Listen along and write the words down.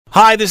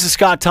Hi, this is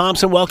Scott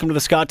Thompson. Welcome to the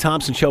Scott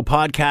Thompson Show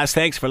podcast.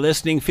 Thanks for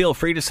listening. Feel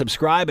free to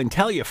subscribe and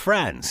tell your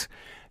friends.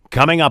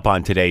 Coming up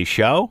on today's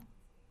show,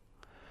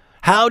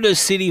 how does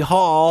City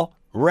Hall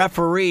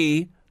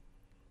referee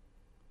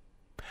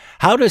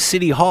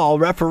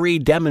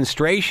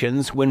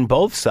demonstrations when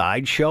both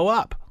sides show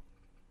up?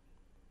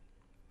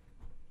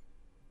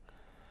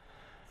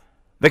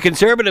 The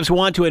Conservatives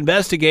want to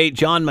investigate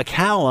John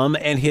McCallum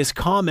and his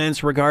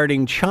comments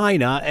regarding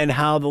China and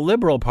how the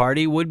Liberal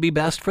Party would be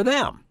best for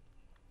them.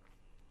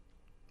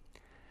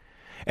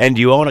 And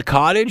do you own a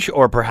cottage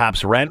or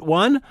perhaps rent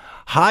one?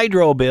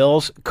 Hydro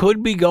bills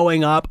could be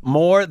going up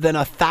more than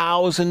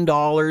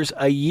 $1,000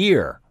 a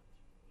year.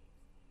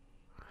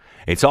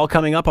 It's all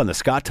coming up on the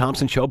Scott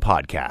Thompson Show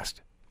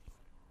podcast.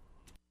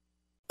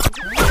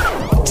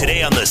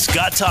 Today on the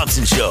Scott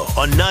Thompson Show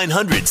on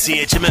 900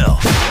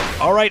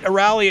 CHML. All right, a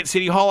rally at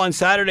City Hall on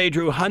Saturday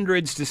drew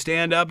hundreds to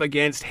stand up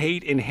against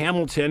hate in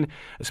Hamilton.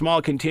 A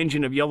small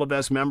contingent of Yellow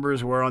Vest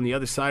members were on the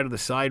other side of the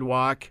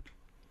sidewalk.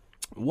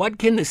 What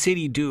can the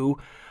city do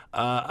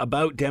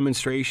about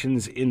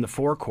demonstrations in the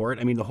forecourt?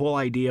 I mean, the whole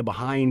idea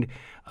behind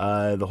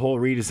the whole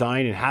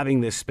redesign and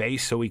having this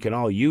space so we can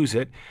all use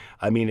it.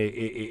 I mean,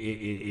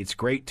 it's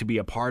great to be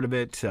a part of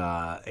it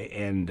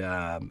and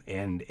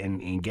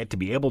get to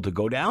be able to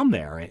go down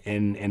there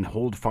and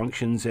hold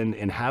functions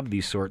and have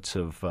these sorts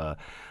of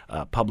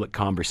public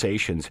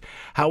conversations.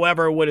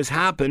 However, what has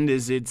happened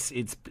is it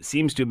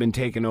seems to have been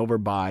taken over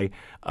by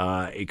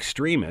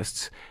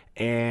extremists.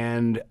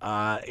 And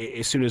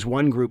as soon as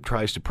one group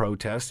tries to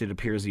protest, it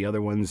appears the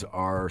other ones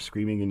are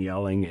screaming and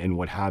yelling and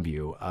what have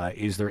you.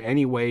 Is there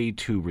any way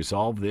to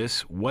resolve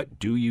this? What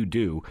do you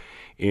do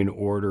in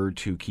order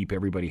to keep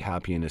everybody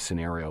happy in a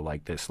scenario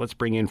like this? Let's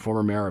bring in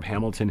former Mayor of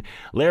Hamilton,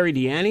 Larry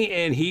Di Ianni,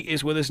 and he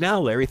is with us now.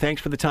 Larry,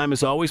 thanks for the time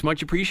as always.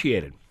 Much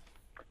appreciated.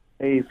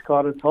 Hey,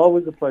 Scott, it's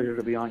always a pleasure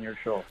to be on your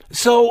show.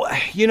 So,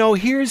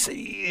 here's,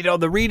 the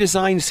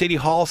redesigned City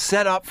Hall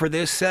set up for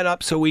this, set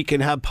up so we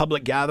can have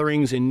public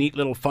gatherings and neat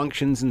little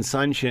functions and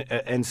such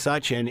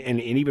and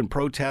even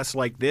protests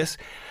like this.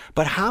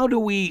 But how do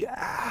we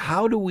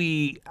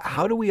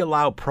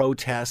allow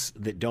protests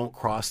that don't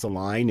cross the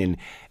line and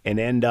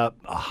end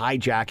up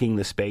hijacking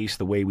the space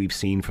the way we've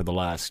seen for the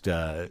last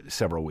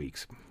several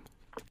weeks?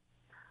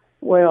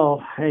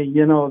 Well, hey,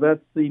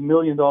 that's the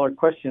million-dollar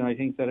question I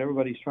think that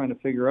everybody's trying to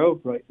figure out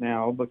right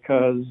now,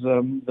 because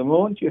the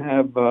moment you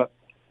have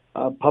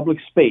public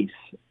space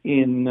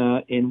in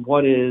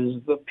what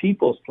is the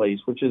people's place,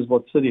 which is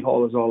what City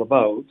Hall is all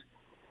about,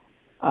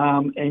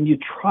 and you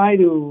try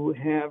to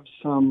have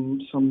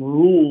some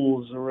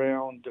rules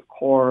around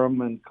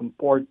decorum and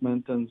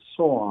comportment and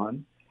so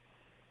on,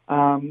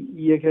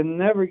 you can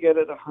never get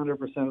it 100%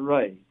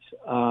 right,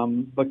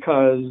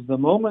 because the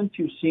moment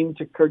you seem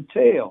to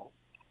curtail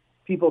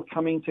people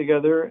coming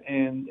together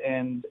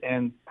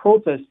and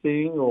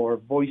protesting or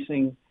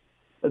voicing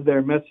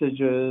their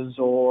messages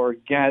or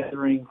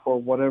gathering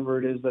for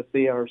whatever it is that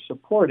they are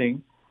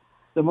supporting,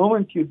 the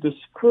moment you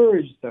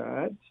discourage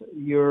that,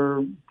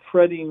 you're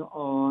treading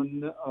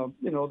on,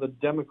 the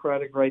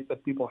democratic right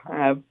that people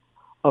have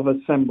of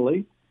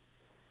assembly.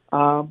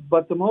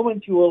 But the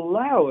moment you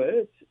allow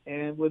it,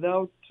 and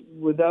without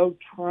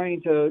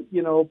trying to,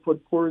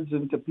 put words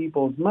into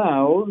people's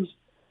mouths,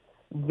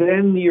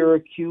 then you're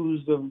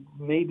accused of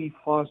maybe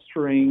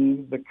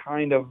fostering the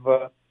kind of,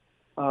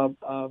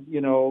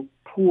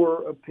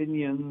 poor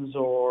opinions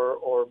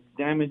or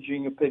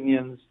damaging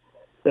opinions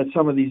that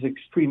some of these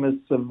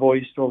extremists have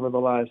voiced over the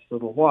last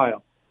little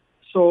while.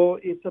 So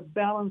it's a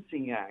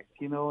balancing act,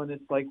 and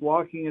it's like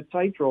walking a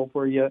tightrope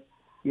where you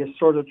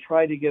sort of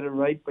try to get it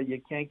right, but you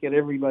can't get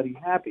everybody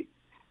happy.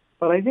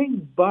 But I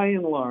think by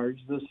and large,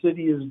 the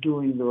city is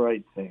doing the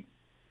right thing.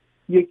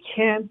 You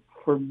can't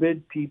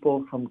forbid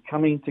people from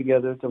coming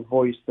together to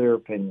voice their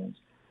opinions.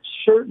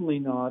 Certainly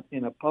not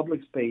in a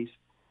public space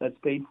that's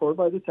paid for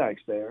by the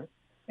taxpayer,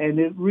 and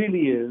it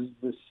really is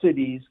the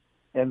city's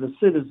and the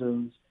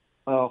citizens'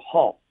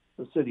 hall,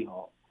 the City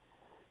Hall.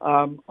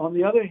 On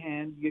the other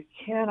hand, you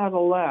cannot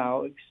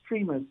allow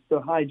extremists to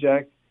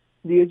hijack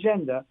the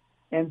agenda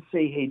and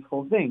say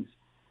hateful things.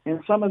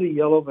 And some of the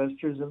Yellow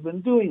Vesters have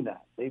been doing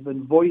that. They've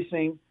been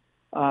voicing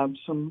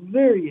some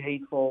very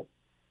hateful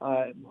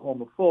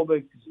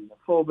homophobic,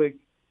 xenophobic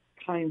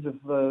kinds of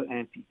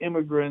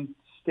anti-immigrant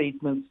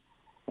statements.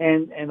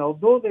 And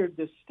although they're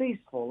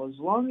distasteful, as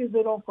long as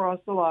they don't cross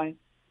the line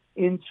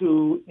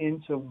into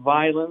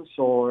violence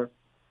or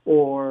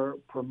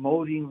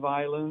promoting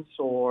violence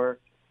or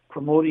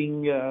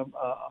promoting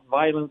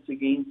violence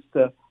against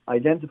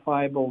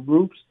identifiable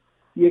groups,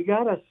 you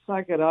got to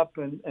suck it up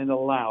and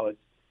allow it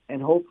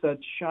and hope that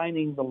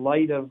shining the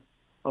light of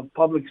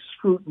public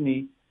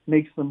scrutiny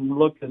makes them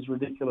look as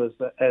ridiculous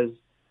as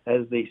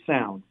they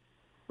sound.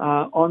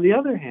 On the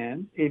other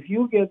hand, if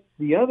you get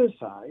the other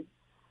side,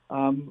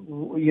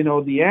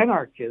 the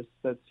anarchists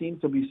that seem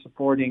to be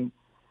supporting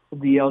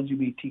the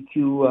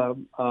LGBTQ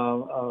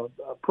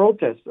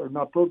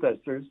not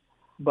protesters,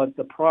 but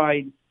the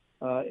pride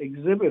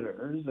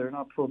exhibitors, they're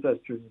not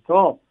protesters at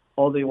all.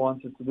 All they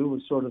wanted to do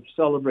was sort of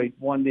celebrate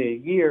one day a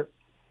year.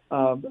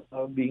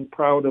 being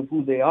proud of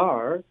who they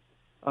are.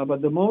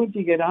 But the moment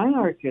you get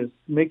anarchists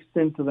mixed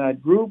into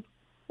that group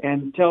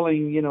and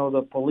telling,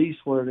 the police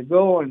where to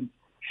go and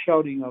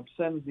shouting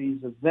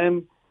obscenities at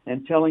them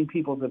and telling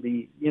people to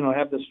be,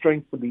 have the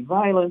strength to be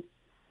violent,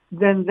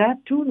 then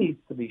that too needs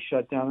to be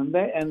shut down.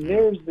 And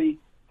there's the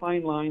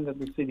fine line that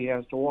the city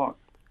has to walk.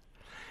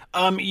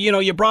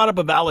 You brought up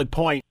a valid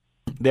point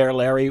there,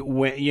 Larry,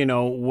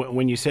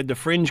 when you said the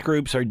fringe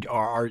groups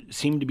are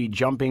seem to be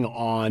jumping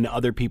on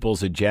other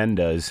people's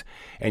agendas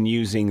and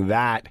using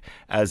that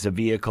as a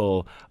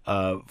vehicle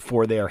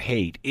for their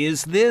hate.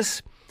 Is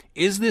this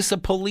a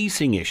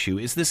policing issue?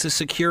 Is this a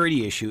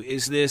security issue?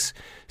 Is this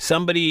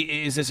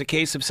a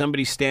case of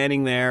somebody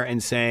standing there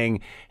and saying,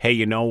 hey,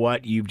 you know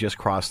what? You've just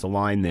crossed the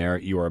line there.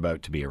 You are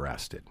about to be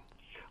arrested.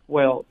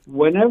 Well,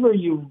 whenever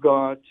you've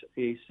got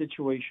a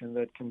situation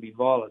that can be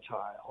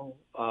volatile,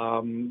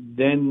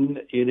 then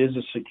it is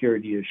a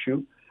security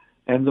issue,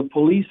 and the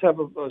police have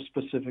a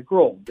specific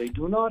role. They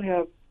do not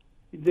have,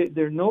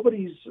 they're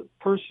nobody's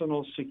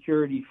personal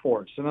security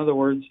force. In other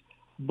words,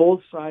 both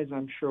sides,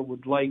 I'm sure,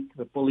 would like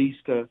the police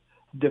to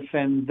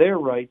defend their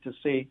right to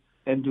say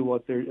and do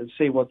what they're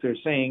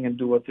saying and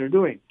do what they're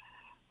doing.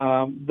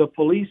 The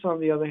police,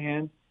 on the other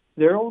hand,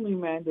 their only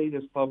mandate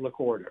is public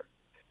order.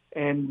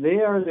 And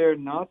they are there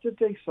not to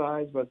take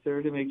sides, but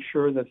they're to make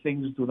sure that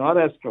things do not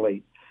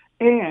escalate.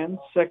 And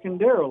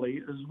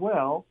secondarily, as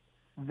well,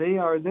 they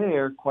are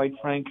there, quite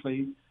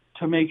frankly,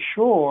 to make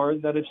sure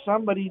that if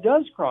somebody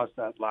does cross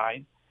that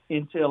line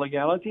into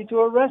illegality,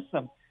 to arrest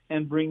them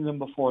and bring them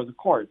before the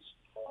courts.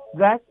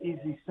 That is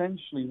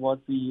essentially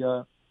what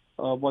the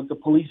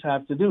police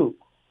have to do.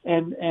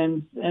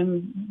 And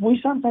we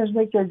sometimes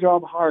make their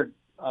job hard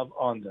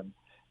on them.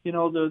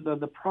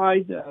 The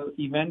Pride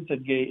event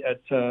at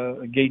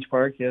Gage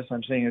Park, yes,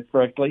 I'm saying it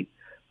correctly,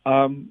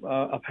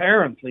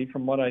 apparently,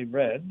 from what I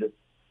read,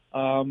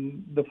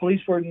 the police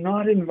were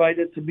not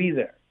invited to be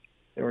there.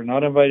 They were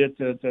not invited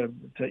to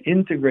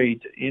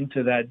integrate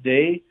into that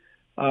day,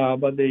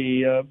 but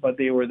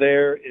they were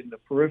there in the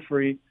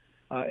periphery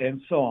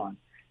and so on.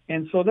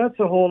 And so that's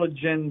a whole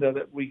agenda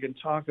that we can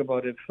talk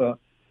about if,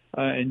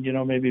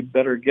 maybe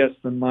better guests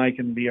than mine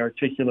can be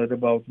articulate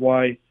about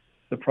why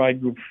the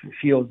Pride group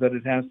feels that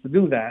it has to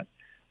do that.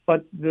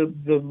 But the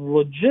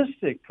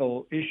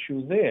logistical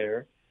issue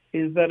there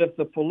is that if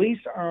the police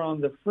are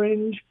on the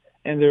fringe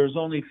and there's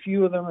only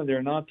few of them and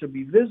they're not to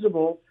be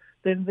visible,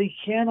 then they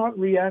cannot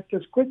react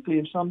as quickly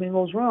if something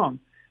goes wrong.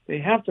 They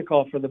have to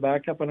call for the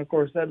backup. And, of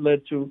course, that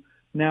led to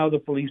now the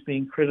police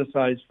being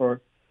criticized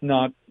for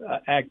not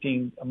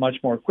acting much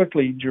more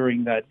quickly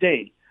during that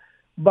day.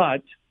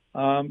 But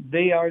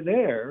they are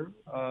there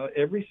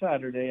every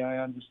Saturday,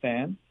 I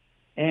understand.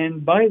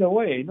 And by the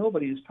way,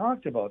 nobody has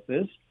talked about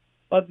this,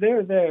 but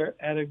they're there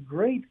at a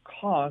great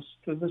cost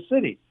to the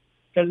city,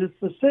 because it's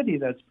the city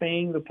that's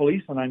paying the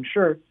police. And I'm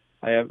sure,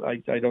 I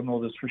don't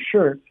know this for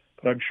sure,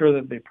 but I'm sure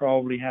that they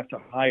probably have to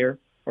hire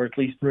or at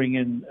least bring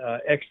in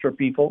extra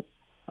people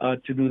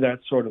to do that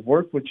sort of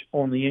work, which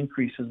only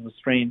increases the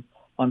strain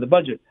on the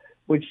budget,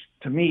 which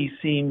to me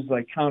seems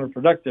like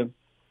counterproductive,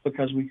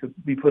 because we could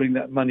be putting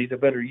that money to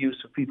better use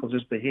if people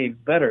just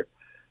behave better.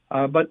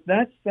 But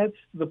that's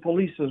the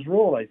police's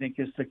role, I think,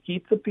 is to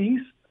keep the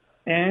peace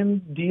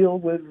and deal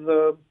with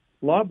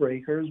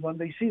lawbreakers when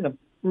they see them,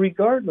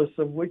 regardless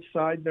of which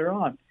side they're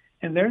on.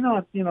 And they're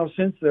not,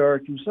 since there are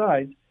two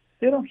sides,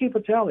 they don't keep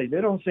a tally.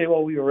 They don't say,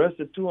 well, we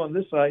arrested 2 on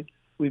this side,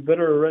 we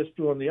better arrest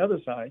 2 on the other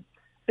side.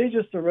 They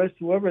just arrest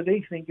whoever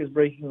they think is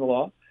breaking the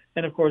law.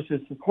 And, of course,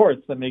 it's the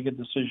courts that make a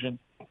decision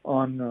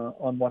on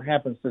what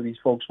happens to these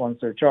folks once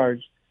they're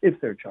charged,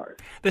 if they're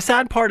charged. The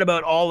sad part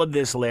about all of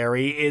this,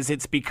 Larry, is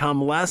it's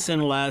become less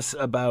and less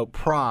about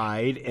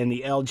pride and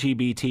the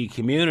LGBT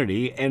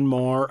community and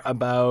more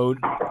about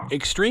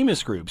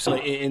extremist groups.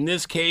 In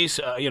this case,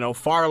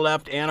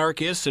 far-left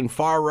anarchists and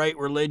far-right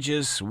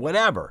religious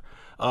whatever,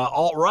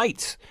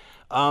 alt-rights.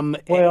 And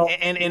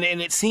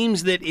it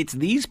seems that it's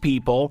these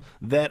people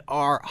that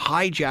are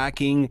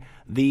hijacking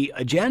the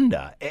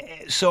agenda.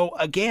 So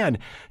again,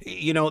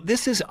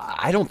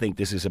 I don't think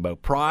this is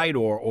about pride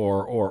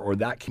or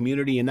that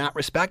community in that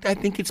respect. I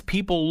think it's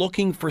people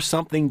looking for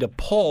something to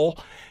pull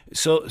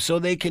so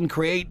they can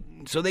create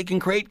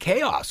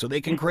chaos, so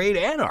they can create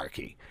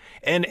anarchy.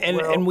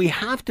 And we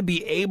have to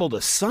be able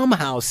to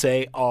somehow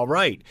say, all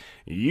right,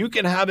 you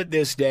can have it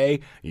this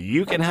day,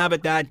 you can have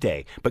it that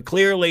day. But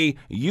clearly,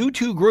 you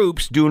two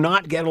groups do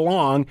not get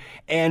along,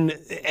 and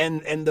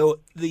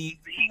the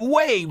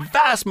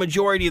vast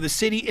majority of the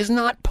city is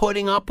not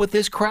putting up with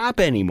this crap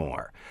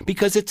anymore,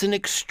 because it's an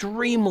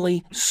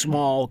extremely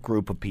small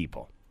group of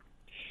people.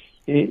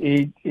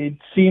 It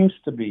seems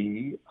to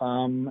be,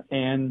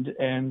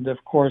 and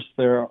of course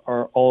there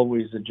are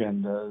always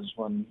agendas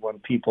when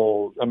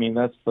people. I mean,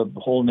 that's the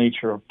whole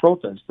nature of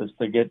protest, is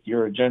to get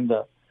your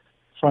agenda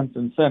front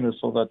and center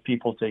so that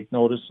people take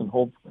notice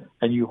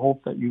and you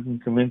hope that you can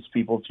convince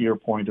people to your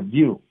point of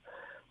view.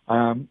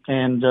 And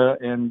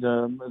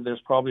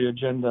there's probably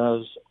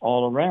agendas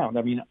all around.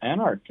 I mean,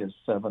 anarchists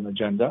have an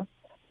agenda,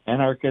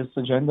 anarchist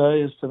agenda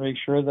is to make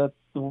sure that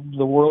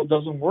the world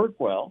doesn't work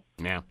well,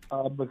 Yeah.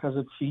 because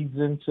it feeds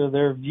into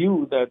their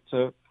view that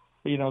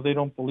they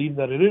don't believe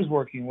that it is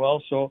working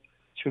well, so it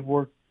should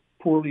work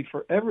poorly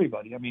for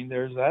everybody. I mean,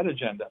 there's that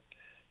agenda,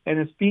 and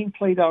it's being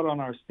played out on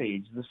our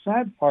stage. The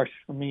sad part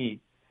for me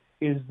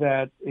is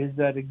that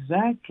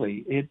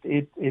exactly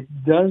it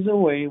does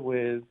away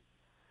with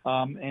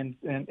and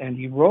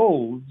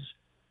erodes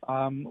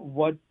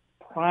what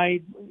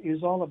pride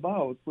is all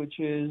about, which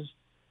is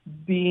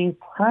being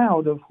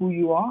proud of who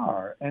you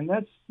are. And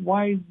that's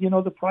why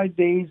the Pride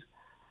Days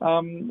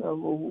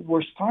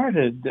were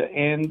started,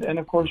 and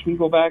of course we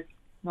go back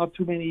not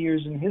too many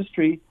years in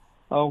history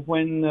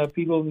when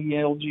people in the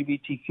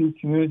LGBTQ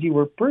community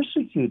were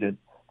persecuted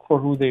for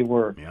who they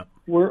were,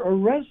 were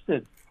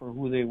arrested for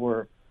who they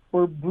were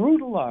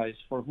brutalized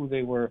for who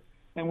they were.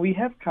 And we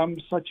have come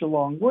such a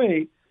long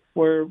way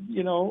where,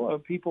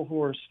 people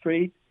who are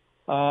straight,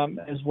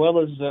 as well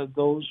as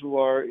those who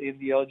are in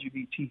the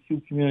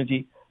LGBTQ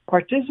community,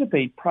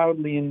 participate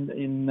proudly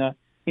in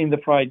the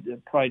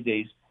Pride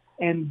Days.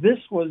 And this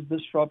was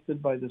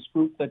disrupted by this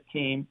group that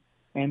came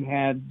and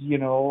had,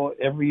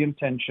 every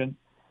intention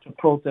to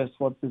protest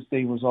what this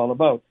day was all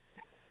about.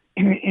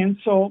 And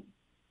so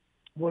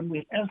when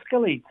we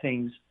escalate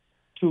things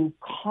to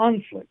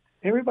conflict,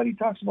 everybody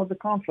talks about the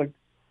conflict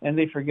and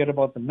they forget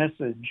about the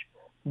message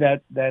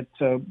that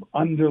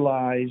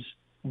underlies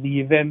the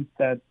event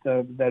that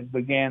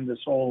began this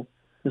whole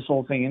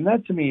thing. And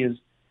that to me is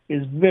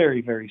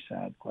very, very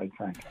sad, quite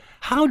frankly.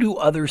 How do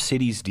other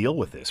cities deal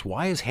with this?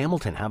 Why is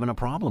Hamilton having a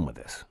problem with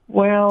this?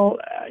 Well,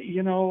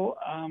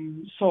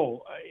 and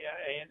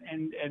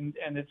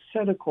it's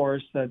said, of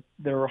course, that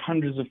there were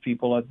hundreds of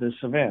people at this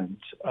event,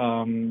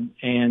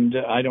 and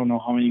I don't know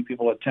how many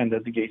people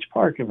attended the Gage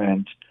Park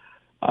event.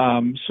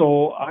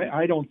 So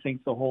I don't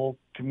think the whole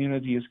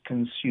community is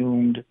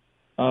consumed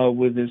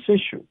with this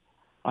issue.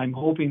 I'm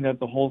hoping that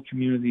the whole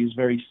community is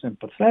very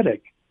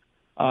sympathetic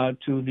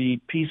to the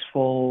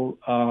peaceful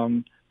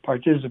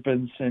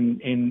participants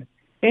in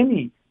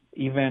any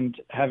event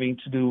having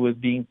to do with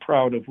being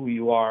proud of who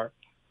you are,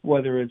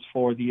 whether it's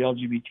for the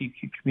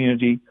LGBTQ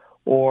community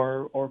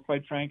or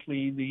quite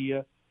frankly,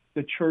 the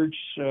church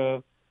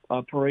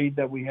parade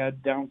that we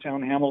had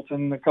downtown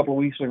Hamilton a couple of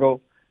weeks ago,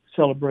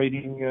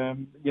 celebrating,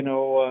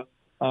 the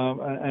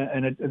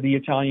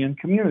Italian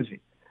community.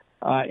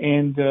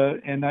 And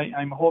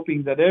I'm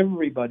hoping that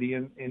everybody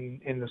in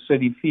the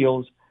city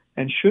feels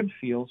and should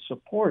feel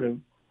supportive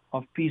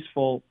of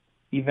peaceful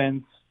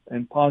events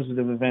and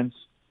positive events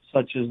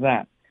such as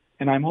that.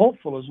 And I'm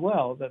hopeful as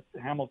well that the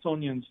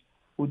Hamiltonians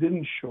who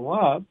didn't show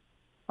up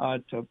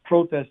to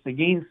protest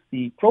against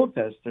the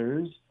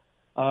protesters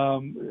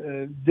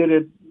did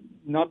it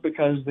not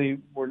because they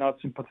were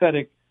not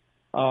sympathetic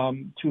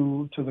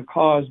to the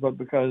cause, but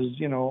because,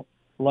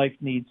 life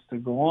needs to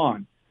go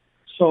on.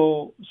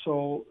 So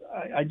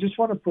I just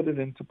want to put it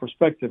into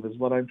perspective is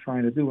what I'm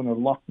trying to do in a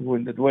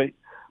long-winded way.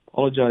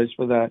 Apologize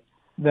for that.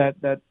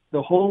 That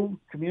the whole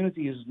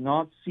community is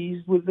not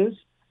seized with this.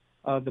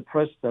 The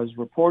press does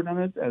report on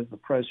it, as the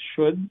press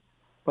should,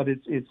 but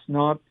it's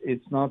not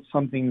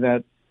something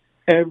that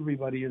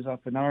everybody is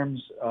up in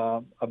arms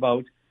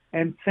about.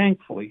 And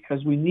thankfully,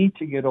 because we need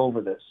to get over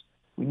this,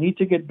 we need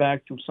to get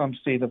back to some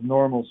state of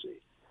normalcy.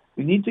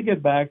 We need to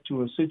get back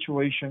to a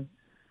situation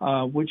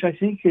which I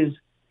think is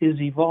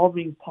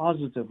evolving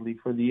positively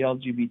for the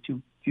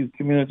LGBTQ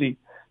community,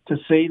 to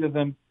say to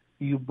them,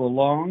 you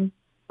belong,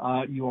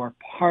 you are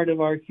part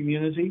of our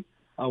community,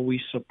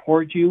 we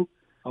support you,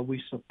 we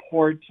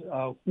support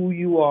who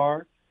you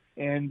are,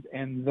 and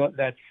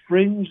that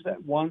fringe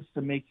that wants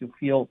to make you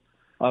feel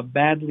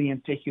badly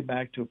and take you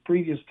back to a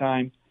previous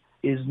time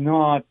is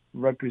not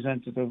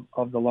representative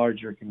of the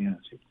larger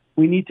community.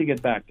 We need to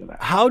get back to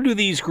that. How do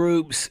these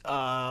groups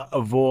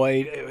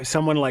avoid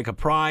someone like a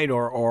Pride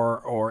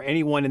or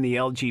anyone in the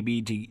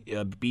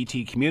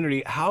LGBT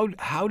community?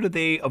 How do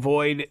they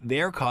avoid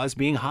their cause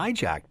being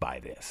hijacked by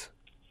this?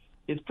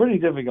 It's pretty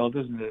difficult,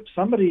 isn't it? If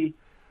somebody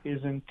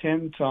is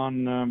intent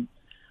on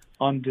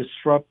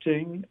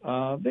disrupting,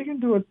 they can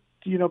do it,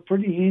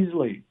 pretty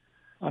easily.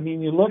 I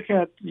mean, you look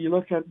at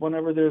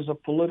whenever there's a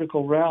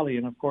political rally,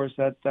 and of course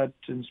that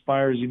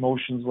inspires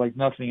emotions like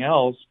nothing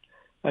else.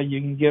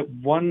 You can get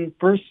one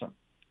person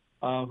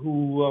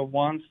who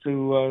wants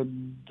to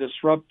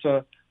disrupt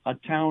a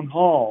town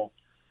hall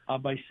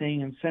by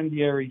saying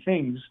incendiary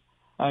things.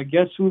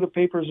 Guess who the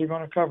papers are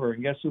going to cover,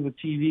 and guess who the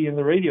TV and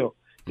the radio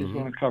is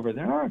going to cover?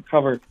 They're not going to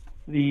cover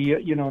the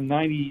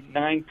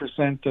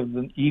 99% of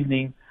the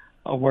evening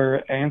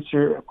where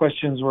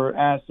questions were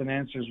asked and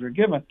answers were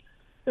given.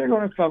 They're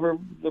going to cover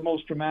the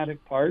most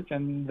dramatic part,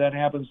 and that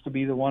happens to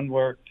be the one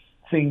where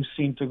things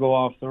seem to go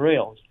off the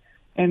rails.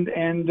 And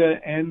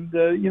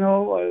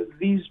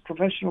these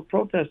professional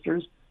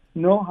protesters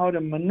know how to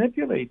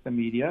manipulate the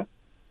media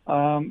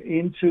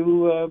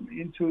into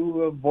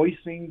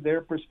voicing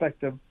their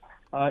perspective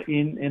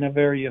in a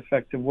very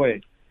effective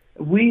way.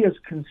 We as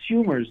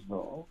consumers,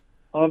 though,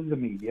 of the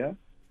media,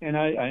 and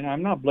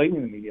I'm not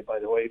blaming the media, by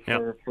the way,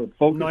 for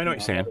focusing on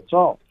that at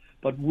all,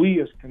 but we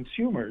as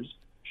consumers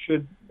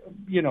should,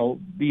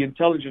 be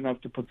intelligent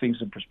enough to put things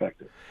in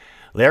perspective.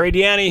 Larry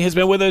Di Ianni has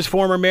been with us,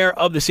 former mayor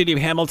of the city of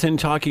Hamilton,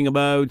 talking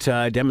about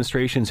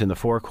demonstrations in the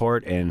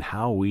forecourt and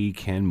how we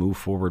can move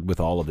forward with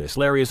all of this.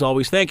 Larry, as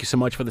always, thank you so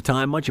much for the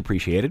time. Much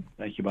appreciated.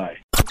 Thank you. Bye.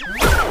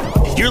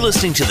 You're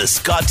listening to the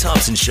Scott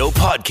Thompson Show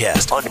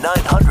podcast on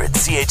 900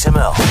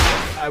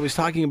 CHML. I was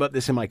talking about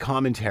this in my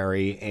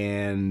commentary,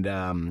 and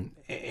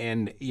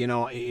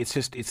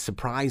it's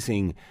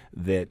surprising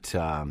that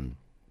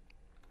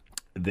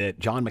that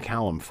John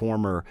McCallum,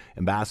 former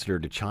ambassador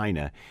to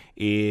China,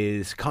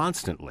 is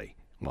constantly,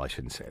 well, I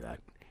shouldn't say that.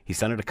 He's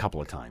done it a couple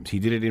of times. He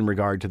did it in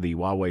regard to the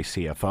Huawei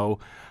CFO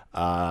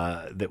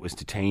that was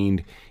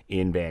detained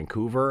in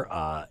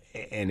Vancouver,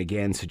 and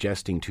again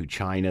suggesting to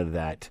China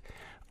that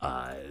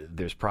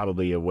there's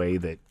probably a way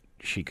that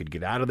she could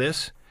get out of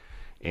this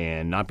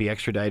and not be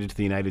extradited to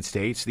the United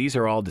States. These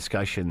are all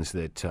discussions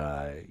that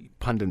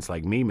pundits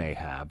like me may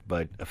have,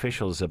 but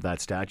officials of that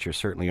stature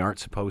certainly aren't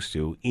supposed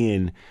to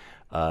in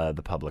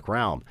the public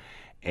realm.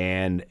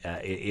 And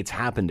it's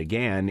happened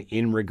again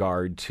in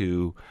regard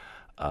to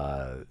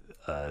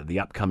the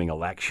upcoming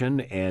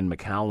election, and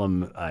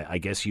McCallum, I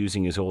guess,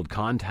 using his old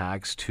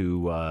contacts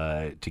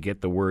to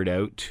get the word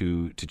out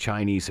to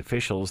Chinese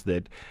officials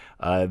that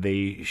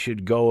they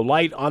should go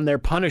light on their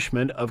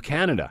punishment of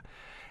Canada,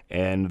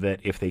 and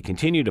that if they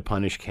continue to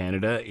punish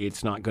Canada,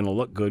 it's not going to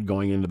look good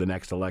going into the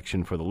next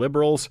election for the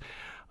Liberals,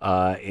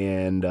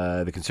 and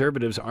the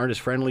Conservatives aren't as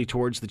friendly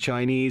towards the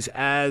Chinese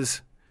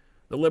as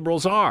the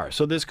Liberals are,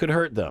 so this could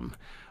hurt them.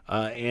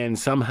 And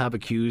some have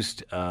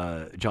accused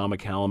John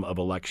McCallum of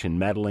election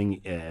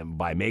meddling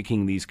by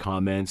making these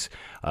comments.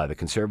 The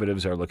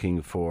Conservatives are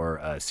looking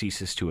for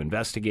CSIS to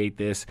investigate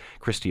this.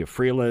 Chrystia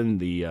Freeland,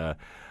 the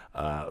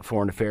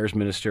Foreign Affairs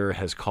Minister,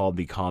 has called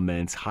the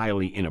comments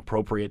highly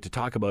inappropriate. To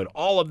talk about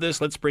all of this,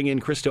 let's bring in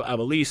Christo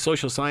Aivalis,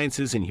 Social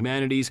Sciences and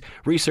Humanities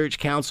Research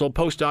Council,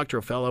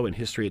 postdoctoral fellow in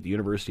history at the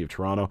University of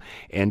Toronto,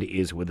 and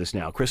is with us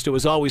now. Christo,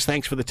 as always,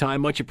 thanks for the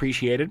time. Much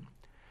appreciated.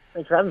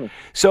 Thanks for having me.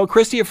 So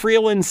Chrystia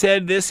Freeland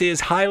said this is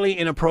highly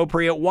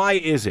inappropriate. Why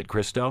is it,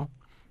 Christo?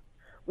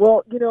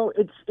 Well,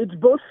 it's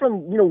both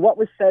from, what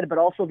was said, but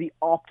also the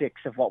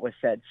optics of what was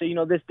said.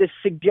 So, this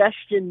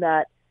suggestion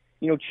that,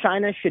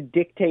 China should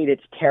dictate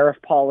its tariff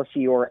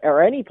policy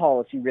or any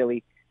policy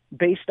really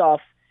based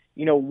off,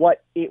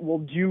 what it will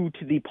do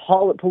to the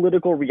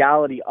political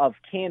reality of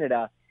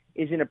Canada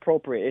is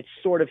inappropriate. It's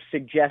sort of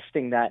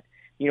suggesting that,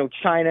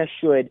 China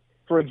should,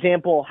 for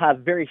example, have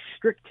very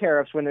strict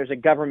tariffs when there's a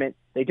government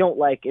they don't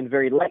like and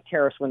very light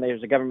tariffs when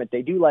there's a government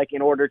they do like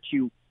in order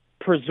to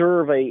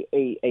preserve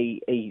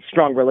a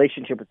strong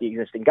relationship with the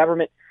existing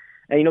government.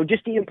 And,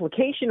 just the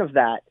implication of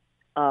that,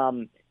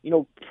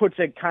 puts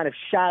a kind of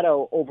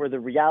shadow over the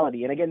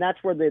reality. And again, that's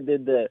where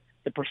the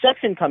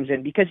perception comes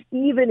in, because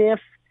even if,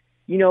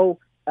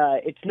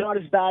 it's not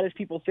as bad as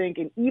people think,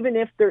 and even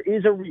if there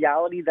is a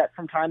reality that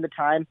from time to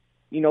time,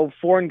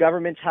 foreign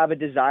governments have a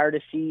desire to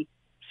see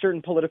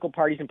certain political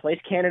parties in place,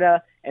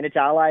 Canada and its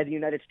ally, the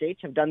United States,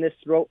 have done this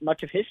throughout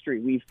much of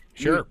history. We've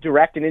used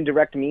direct and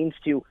indirect means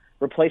to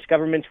replace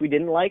governments we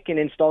didn't like and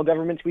install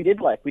governments we did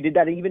like. We did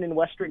that even in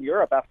Western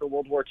Europe after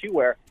World War II,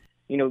 where,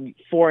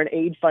 foreign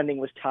aid funding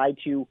was tied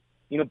to,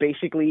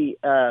 basically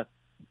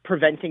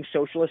preventing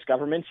socialist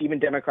governments, even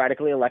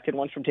democratically elected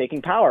ones, from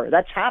taking power.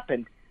 That's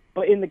happened.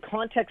 But in the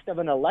context of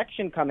an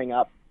election coming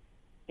up,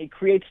 it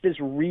creates this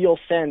real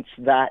sense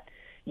that,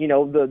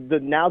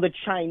 now the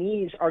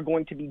Chinese are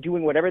going to be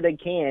doing whatever they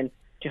can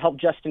to help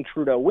Justin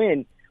Trudeau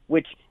win,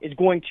 which is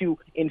going to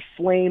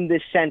inflame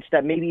this sense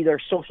that maybe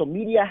there's social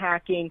media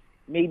hacking,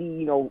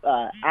 maybe,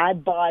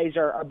 ad buys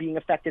are being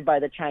affected by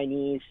the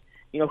Chinese.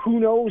 Who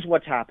knows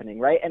what's happening,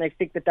 right? And I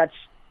think that's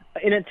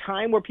in a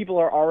time where people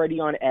are already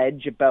on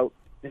edge about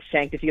the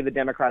sanctity of the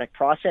democratic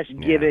process,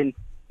 given,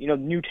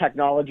 new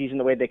technologies and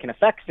the way they can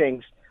affect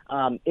things.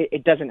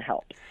 It doesn't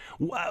help.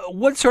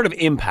 What sort of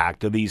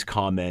impact do these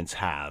comments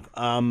have?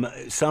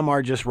 Some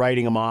are just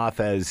writing them off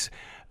as,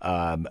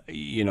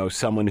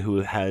 someone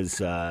who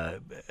has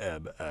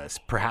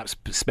perhaps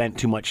spent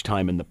too much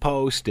time in the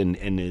post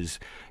and is,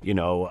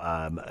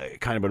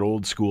 kind of an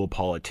old school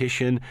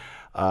politician.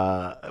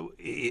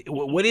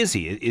 What is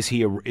he? Is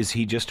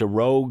he just a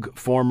rogue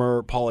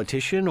former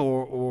politician,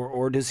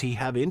 or does he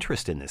have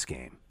interest in this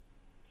game?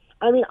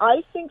 I mean,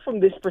 I think from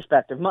this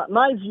perspective,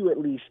 my view at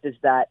least is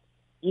that,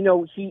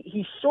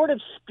 he's sort of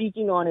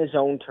speaking on his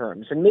own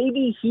terms, and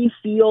maybe he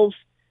feels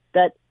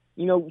that,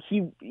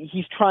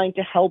 he's trying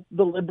to help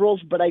the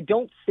Liberals, but I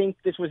don't think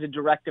this was a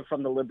directive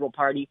from the Liberal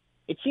Party.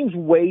 It seems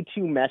way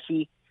too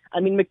messy. I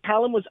mean,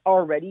 McCallum was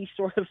already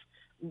sort of,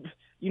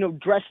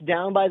 dressed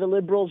down by the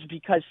Liberals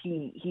because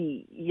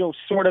he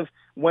sort of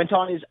went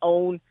on his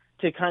own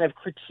to kind of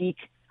critique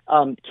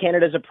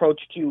Canada's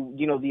approach to,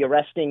 the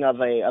arresting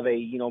of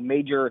a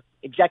major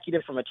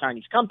executive from a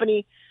Chinese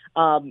company.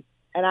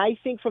 And I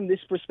think from this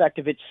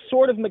perspective, it's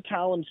sort of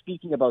McCallum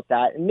speaking about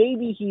that. And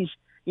maybe he's,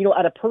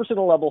 at a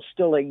personal level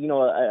still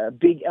a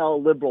big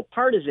L Liberal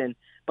partisan,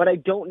 but I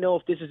don't know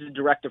if this is a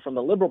directive from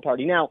the Liberal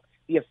Party. Now,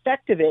 the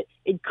effect of it,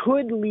 it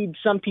could lead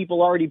some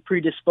people already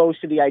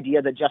predisposed to the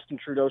idea that Justin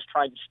Trudeau's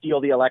trying to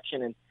steal the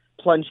election and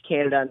plunge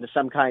Canada into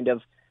some kind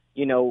of,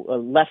 a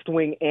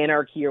left-wing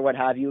anarchy or what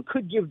have you. It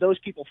could give those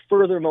people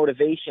further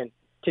motivation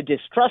to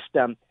distrust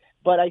them.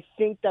 But I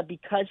think that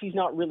because he's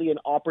not really an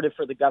operative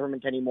for the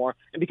government anymore,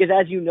 and because,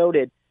 as you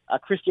noted,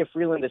 Chrystia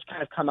Freeland has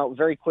kind of come out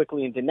very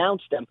quickly and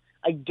denounced him,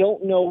 I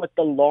don't know what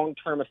the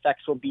long-term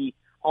effects will be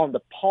on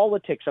the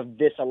politics of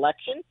this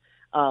election.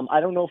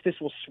 I don't know if this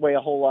will sway a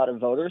whole lot of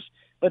voters,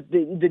 but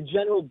the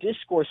general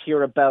discourse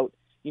here about,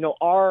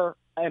 our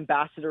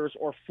ambassadors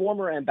or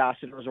former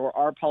ambassadors or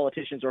our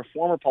politicians or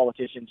former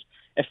politicians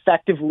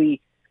effectively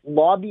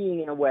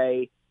lobbying in a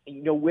way,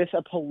 with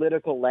a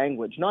political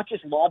language, not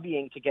just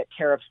lobbying to get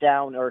tariffs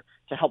down or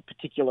to help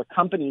particular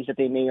companies that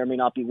they may or may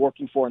not be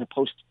working for in a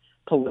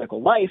post-political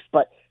life,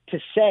 but to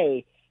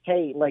say,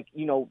 hey,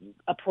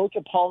 approach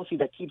a policy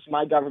that keeps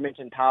my government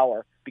in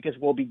power because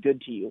we'll be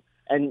good to you.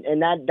 And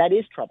that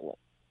is troubling.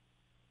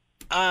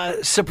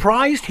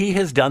 Surprised he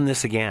has done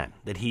this again.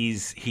 That he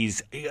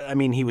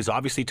was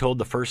obviously told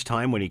the first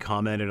time when he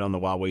commented on the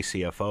Huawei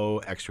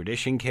CFO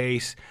extradition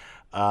case,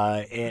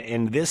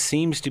 and this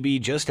seems to be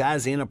just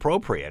as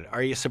inappropriate.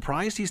 Are you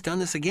surprised he's done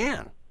this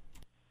again?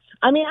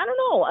 I don't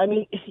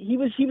know. He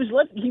was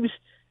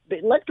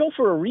let go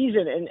for a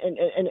reason,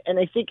 and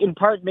I think in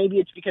part maybe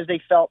it's because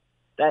they felt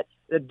that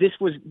this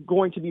was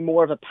going to be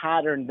more of a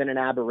pattern than an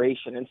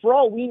aberration. And for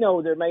all we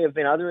know, there may have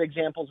been other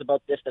examples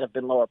about this that have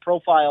been lower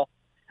profile.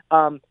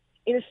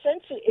 In a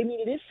sense,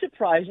 it is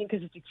surprising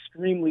because it's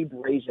extremely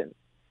brazen.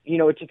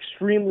 It's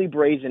extremely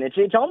brazen.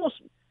 It's almost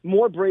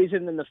more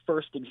brazen than the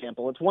first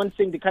example. It's one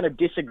thing to kind of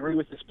disagree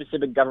with the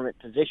specific government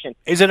position.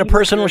 Is it a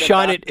personal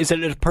shot at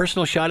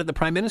the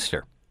Prime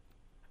Minister?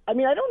 I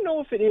don't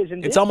know if it is.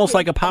 It's almost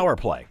like a power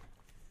play.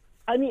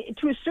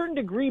 To a certain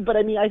degree, but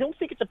I don't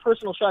think it's a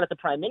personal shot at the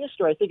Prime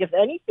Minister. I think, if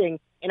anything,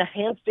 in a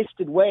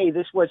ham-fisted way,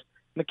 this was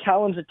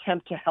McCallum's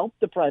attempt to help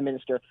the Prime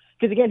Minister.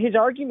 Because, again, his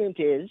argument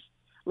is,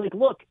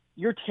 look,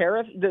 your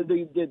tariff,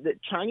 the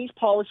Chinese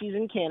policies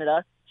in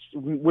Canada,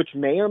 which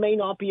may or may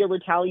not be a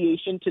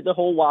retaliation to the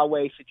whole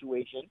Huawei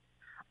situation,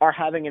 are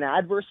having an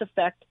adverse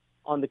effect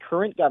on the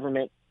current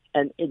government.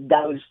 And if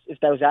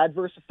those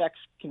adverse effects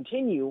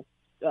continue,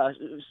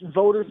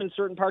 voters in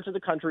certain parts of the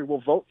country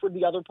will vote for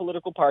the other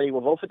political party,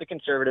 will vote for the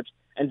Conservatives,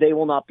 and they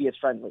will not be as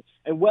friendly.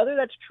 And whether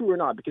that's true or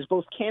not, because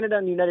both Canada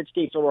and the United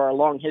States over our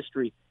long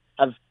history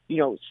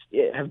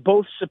have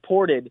both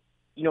supported,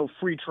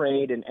 free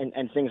trade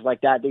and things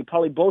like that. They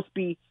probably both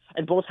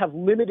have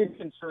limited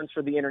concerns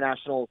for the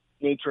international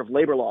nature of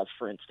labor laws,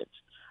 for instance,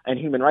 and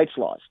human rights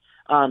laws.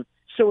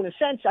 So in a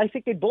sense, I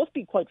think they'd both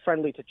be quite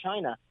friendly to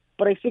China.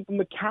 But I think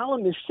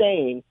McCallum is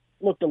saying,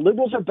 look, the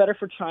Liberals are better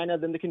for China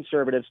than the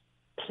Conservatives.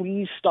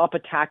 Please stop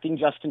attacking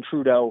Justin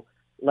Trudeau,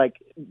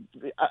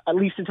 at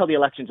least until the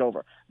election's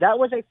over. That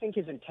was, I think,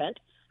 his intent.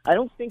 I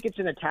don't think it's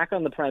an attack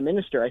on the Prime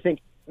Minister. I think,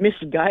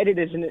 misguided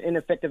as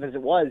ineffective as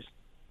it was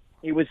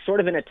sort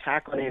of an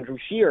attack on Andrew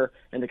Scheer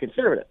and the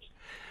Conservatives.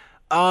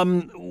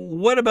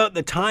 What about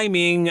the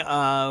timing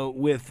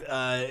with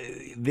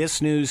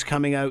this news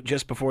coming out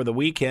just before the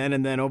weekend,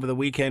 and then over the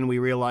weekend we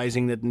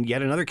realizing that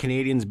yet another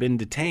Canadian's been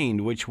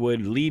detained, which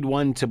would lead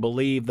one to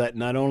believe that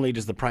not only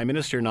does the Prime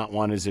Minister not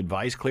want his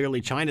advice,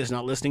 clearly China's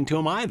not listening to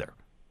him either.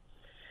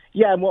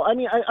 Yeah, well,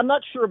 I'm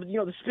not sure, but,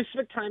 the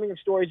specific timing of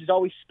stories is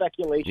always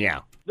speculation. Yeah.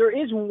 There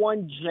is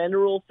one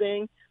general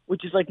thing,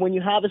 which is when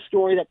you have a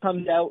story that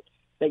comes out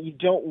that you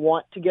don't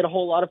want to get a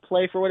whole lot of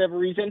play for whatever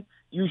reason,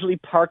 usually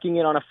parking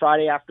it on a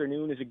Friday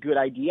afternoon is a good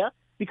idea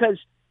because,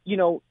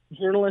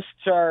 journalists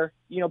are,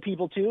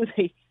 people too.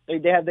 They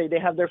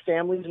have their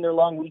families and their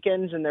long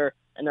weekends and their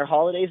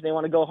holidays. They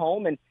want to go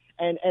home and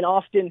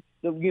often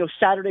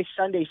Saturday,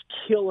 Sundays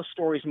kill a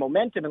story's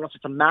momentum unless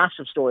it's a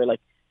massive story like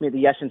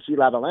maybe the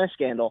SNC-Lavalin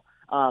scandal.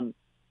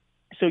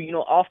 So,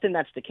 often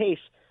that's the case.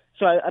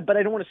 But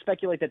I don't want to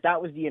speculate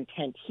that was the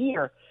intent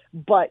here.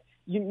 But,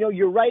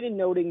 you're right in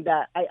noting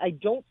that I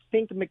don't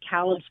think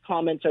McCallum's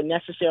comments are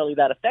necessarily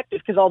that effective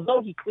because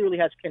although he clearly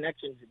has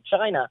connections in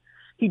China,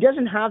 he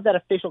doesn't have that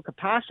official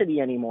capacity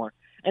anymore.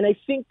 And I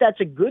think that's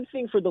a good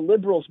thing for the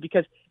Liberals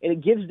because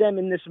it gives them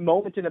in this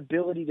moment an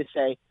ability to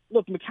say,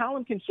 look,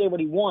 McCallum can say what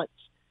he wants.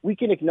 We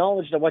can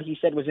acknowledge that what he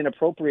said was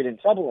inappropriate and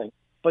troubling,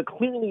 but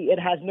clearly it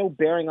has no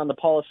bearing on the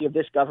policy of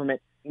this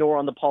government nor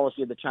on the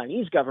policy of the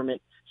Chinese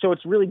government. So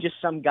it's really just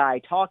some guy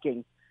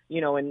talking.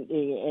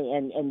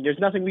 And there's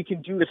nothing we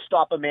can do to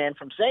stop a man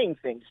from saying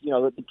things. He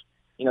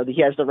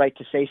has the right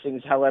to say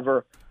things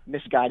however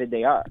misguided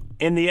they are.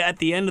 And at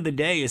the end of the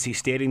day, is he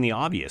stating the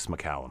obvious,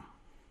 McCallum?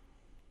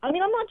 I'm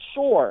not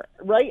sure,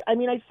 right? I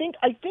think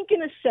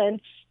in a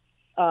sense,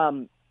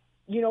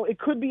 it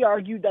could be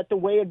argued that the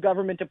way a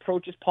government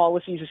approaches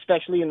policies,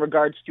 especially in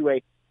regards to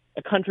a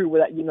country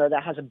where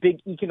that has a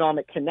big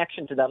economic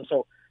connection to them.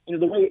 So,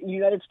 the way the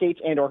United States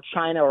and or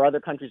China or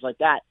other countries like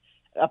that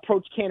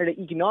approach Canada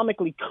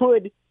economically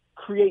could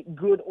create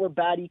good or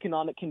bad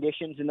economic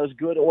conditions, and those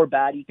good or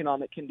bad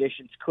economic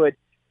conditions could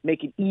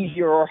make it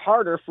easier or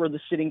harder for the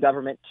sitting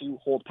government to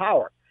hold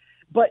power.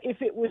 But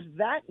if it was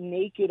that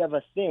naked of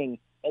a thing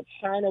that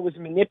China was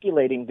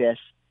manipulating this,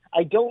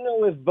 I don't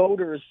know if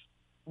voters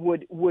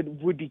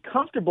would be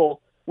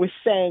comfortable with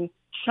saying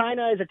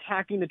China is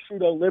attacking the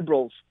Trudeau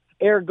Liberals,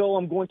 ergo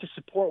I'm going to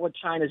support what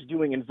China's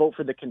doing and vote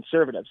for the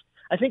Conservatives.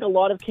 I think a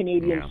lot of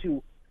Canadians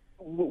who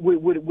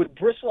would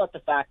bristle at the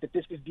fact that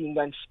this was being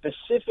done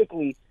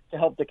specifically to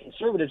help the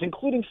Conservatives,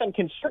 including some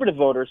Conservative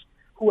voters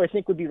who I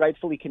think would be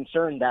rightfully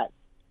concerned that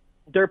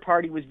their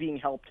party was being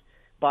helped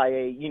by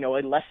a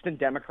less than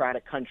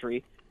democratic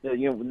country,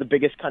 the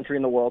biggest country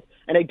in the world.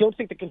 And I don't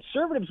think the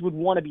Conservatives would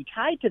want to be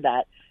tied to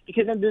that,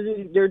 because then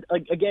they're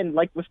again,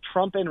 like with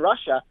Trump and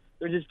Russia,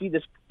 there'd just be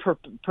this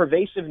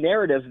pervasive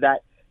narrative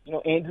that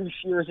Andrew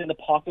Scheer is in the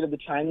pocket of the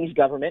Chinese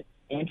government.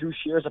 Andrew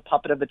Scheer is a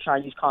puppet of the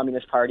Chinese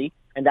Communist Party,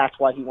 and that's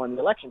why he won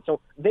the election.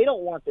 So they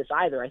don't want this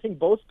either. I think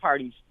both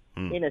parties,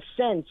 in a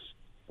sense,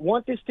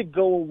 want this to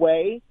go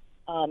away,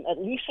 at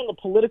least on the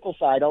political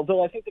side,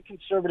 although I think the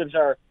Conservatives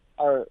are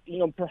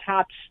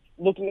perhaps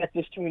looking at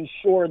this to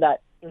ensure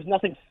that there's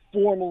nothing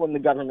formal in the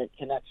government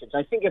connections.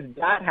 I think if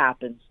that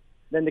happens,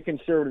 then the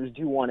Conservatives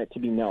do want it to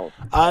be known.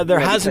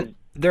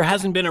 There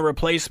hasn't been a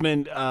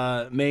replacement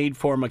made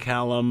for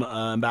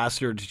McCallum,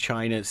 ambassador to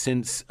China,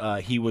 since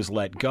he was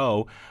let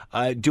go.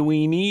 Do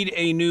we need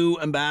a new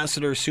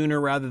ambassador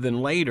sooner rather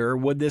than later?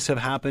 Would this have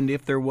happened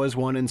if there was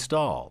one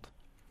installed?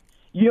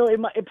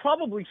 It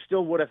probably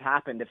still would have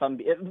happened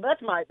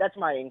that's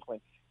my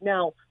inkling.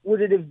 Now,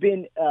 would it have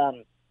been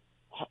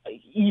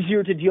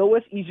easier to deal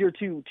with, easier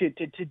to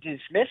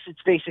dismiss?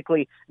 It's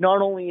basically,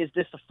 not only is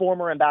this the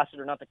former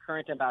ambassador, not the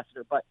current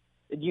ambassador, but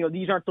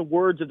these aren't the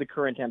words of the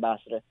current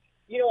ambassador.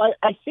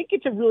 I think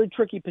it's a really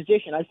tricky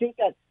position. I think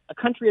that a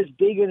country as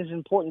big and as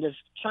important as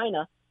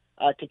China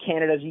to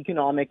Canada's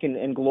economic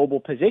and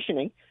global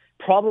positioning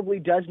probably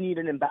does need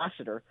an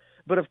ambassador.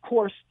 But of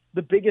course,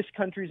 the biggest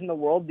countries in the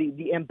world,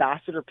 the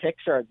ambassador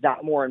picks are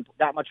that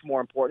much more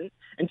important.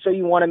 And so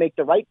you want to make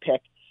the right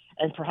pick.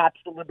 And perhaps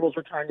the Liberals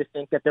are trying to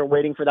think that they're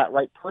waiting for that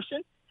right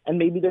person. And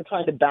maybe they're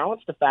trying to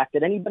balance the fact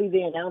that anybody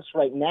they announce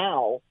right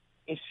now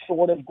is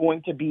sort of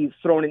going to be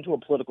thrown into a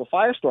political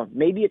firestorm.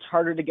 Maybe it's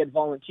harder to get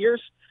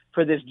volunteers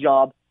for this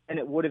job than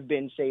it would have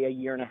been, say, a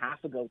year and a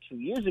half ago, 2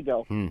 years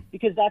ago,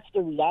 because that's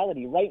the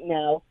reality. Right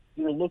now,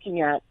 you're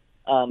looking at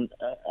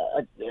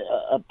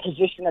a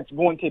position that's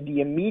going to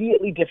be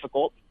immediately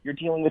difficult. You're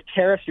dealing with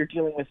tariffs. You're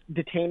dealing with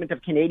detainment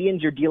of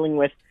Canadians. You're dealing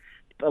with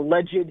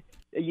alleged,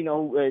 there's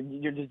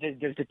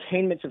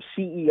detainments of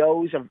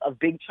CEOs of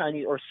big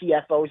Chinese, or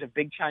CFOs of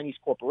big Chinese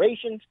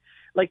corporations.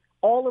 Like,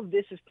 all of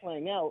this is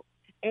playing out,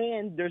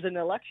 and there's an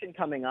election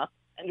coming up,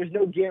 and there's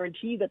no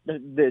guarantee that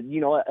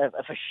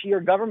if a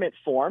Scheer government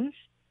forms,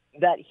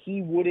 that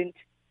he wouldn't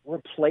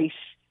replace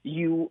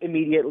you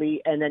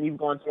immediately, and then you've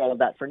gone through all of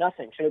that for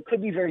nothing. So it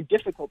could be very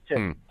difficult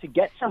to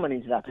get someone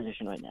into that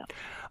position right now.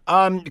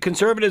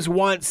 Conservatives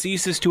want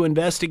CSIS to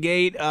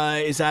investigate.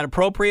 Is that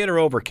appropriate or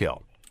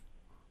overkill?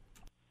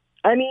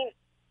 I mean,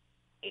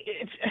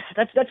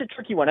 that's a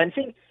tricky one. I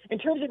think in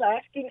terms of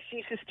asking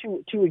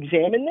CSIS to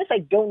examine this, I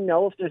don't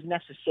know if there's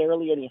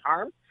necessarily any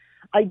harm.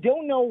 I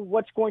don't know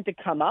what's going to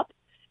come up.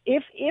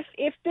 If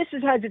this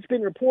is as it's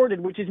been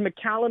reported, which is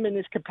McCallum in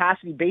his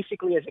capacity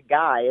basically as a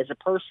guy, as a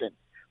person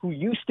who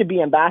used to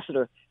be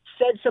ambassador,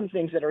 said some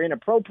things that are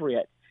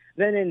inappropriate,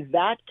 then in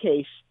that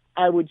case,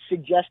 I would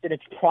suggest that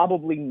it's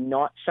probably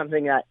not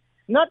something that,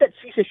 not that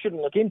CSIS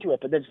shouldn't look into it,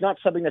 but that's not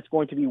something that's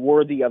going to be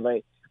worthy of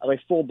a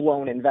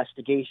full-blown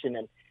investigation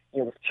and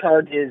with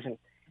charges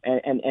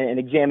and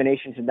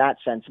examinations in that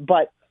sense.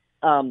 But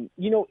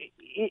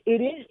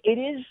it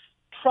is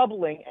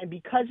troubling, and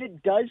because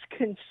it does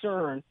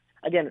concern,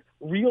 again,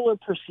 real or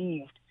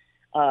perceived,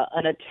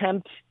 an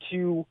attempt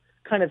to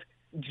kind of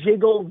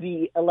jiggle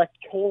the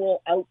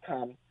electoral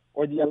outcome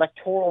or the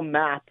electoral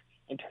map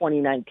in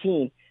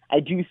 2019, I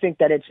do think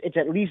that it's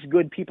at least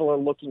good people are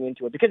looking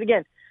into it. Because,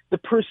 again, the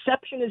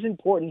perception is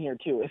important here,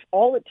 too. If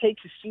all it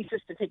takes is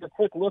CSIS to take a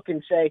quick look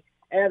and say,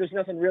 there's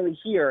nothing really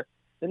here,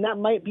 then that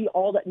might be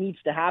all that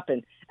needs to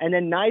happen. And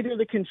then neither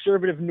the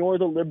Conservative nor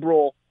the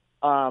Liberal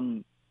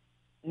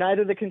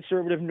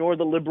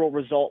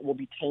result will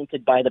be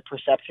tainted by the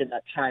perception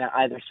that China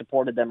either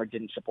supported them or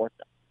didn't support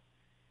them.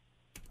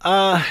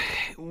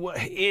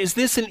 Is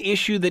this an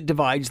issue that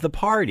divides the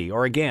party,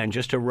 or again,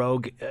 just a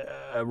rogue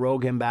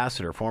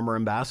ambassador, former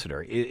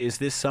ambassador? Is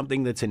this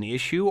something that's an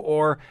issue,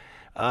 or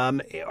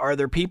are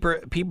there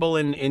people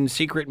in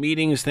secret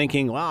meetings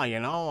thinking, well,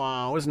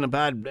 it wasn't a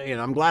bad,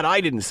 I'm glad I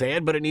didn't say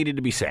it, but it needed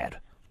to be said?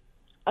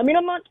 I mean,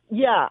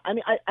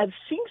 I've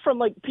seen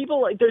from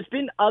people, there's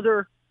been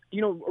other,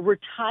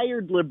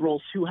 retired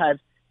Liberals who have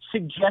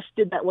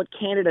suggested that what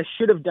Canada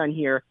should have done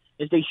here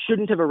is they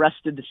shouldn't have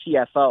arrested the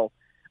CFO.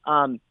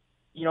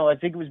 I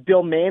think it was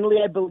Bill Manley,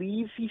 I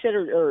believe he said,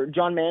 or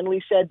John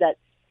Manley said that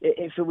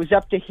if it was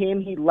up to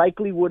him, he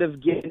likely would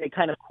have given a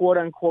kind of quote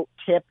unquote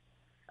tip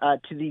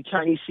to the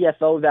Chinese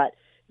CFO that,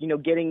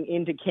 getting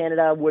into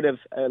Canada would have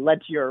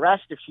led to your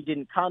arrest. If she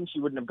didn't come, she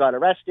wouldn't have got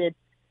arrested.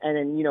 And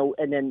then,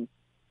 and then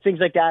things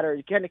like that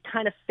are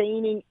kind of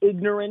feigning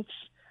ignorance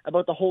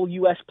about the whole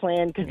U.S.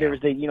 plan because there was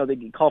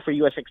the call for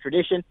U.S.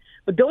 extradition.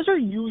 But those are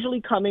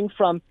usually coming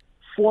from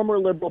former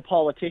Liberal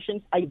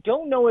politicians. I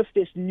don't know if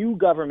this new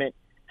government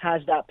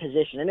has that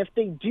position. And if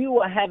they do,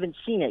 I haven't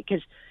seen it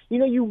because,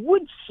 you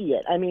would see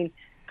it. I mean,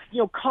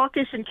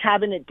 caucus and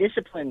cabinet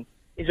discipline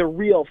is a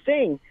real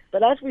thing.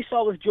 But as we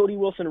saw with Jody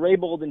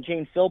Wilson-Raybould and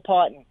Jane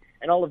Philpott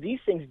and all of these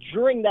things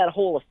during that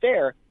whole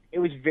affair, it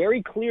was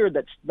very clear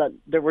that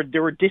there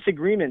were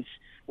disagreements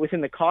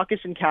within the caucus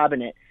and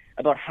cabinet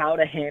about how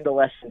to handle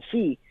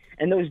SNC.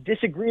 And those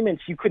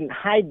disagreements, you couldn't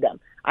hide them.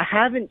 I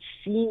haven't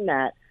seen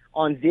that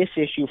on this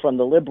issue from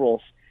the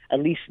Liberals, at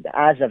least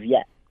as of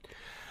yet.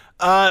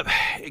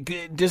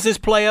 Does this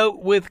play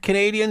out with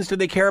Canadians? Do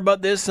they care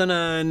about this on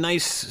a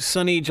nice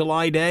sunny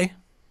July day?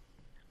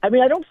 I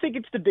mean, I don't think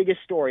it's the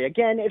biggest story.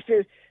 Again, if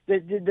it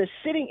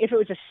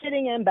was a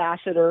sitting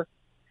ambassador,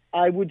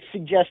 I would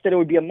suggest that it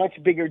would be a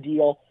much bigger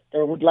deal.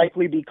 There would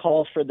likely be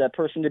calls for the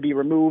person to be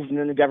removed, and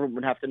then the government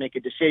would have to make a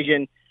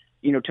decision,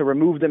 to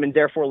remove them and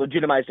therefore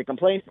legitimize the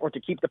complaint, or to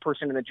keep the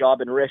person in the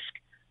job and risk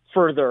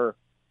further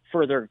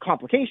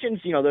complications.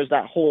 There's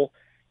that whole,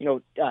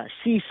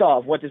 seesaw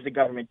of what does the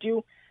government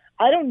do.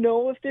 I don't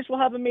know if this will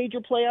have a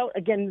major play out.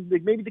 Again,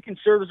 maybe the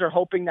Conservatives are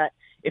hoping that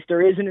if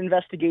there is an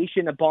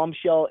investigation, a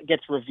bombshell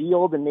gets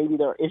revealed, and maybe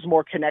there is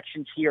more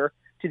connections here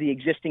to the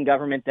existing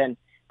government than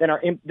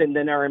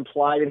are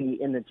implied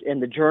in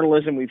the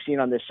journalism we've seen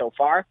on this so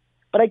far.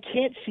 But I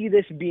can't see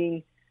this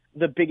being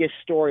the biggest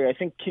story. I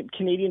think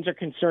Canadians are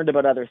concerned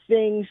about other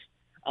things.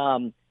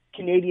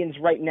 Canadians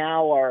right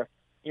now are,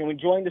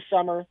 enjoying the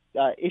summer.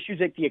 Issues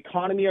like the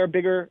economy are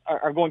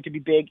going to be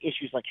big.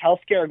 Issues like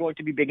healthcare are going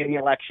to be big in the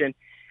election.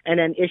 And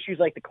then issues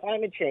like the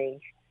climate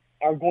change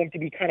are going to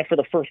be kind of, for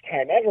the first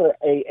time ever,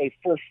 a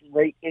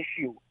first-rate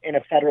issue in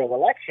a federal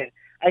election.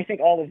 I think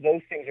all of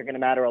those things are going to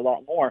matter a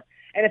lot more.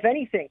 And if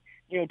anything,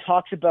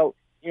 talks about,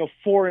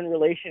 foreign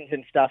relations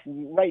and stuff.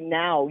 Right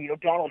now,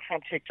 Donald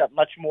Trump takes up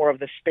much more of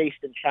the space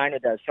than China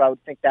does. So I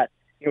would think that,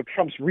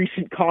 Trump's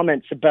recent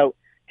comments about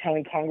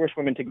telling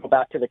congresswomen to go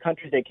back to the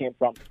countries they came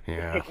from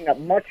is taking up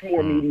much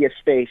more media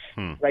space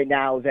right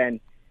now than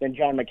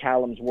John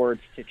McCallum's words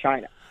to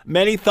China.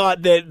 Many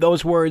thought that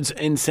those words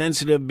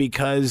insensitive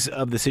because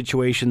of the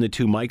situation the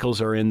two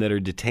Michaels are in that are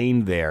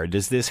detained there.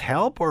 Does this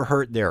help or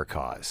hurt their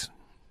cause?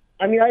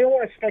 I mean, I don't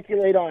want to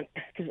speculate on,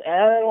 because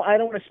I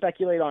don't want to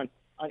speculate on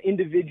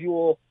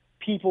individual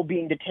people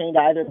being detained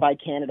either by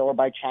Canada or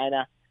by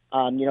China.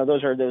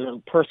 Those are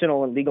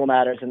personal and legal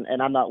matters,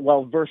 and I'm not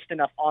well versed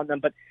enough on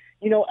them. But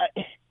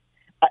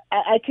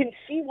I can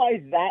see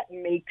why that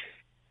makes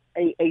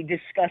a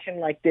discussion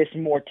like this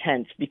more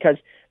tense, because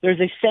there's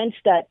a sense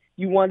that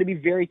you want to be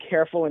very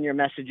careful in your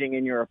messaging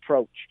and your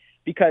approach,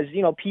 because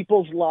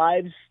people's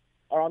lives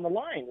are on the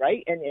line,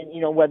 right? And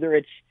whether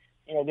it's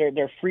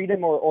their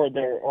freedom or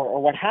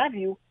what have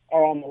you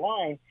are on the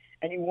line,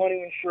 and you want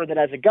to ensure that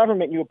as a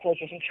government you approach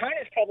this. And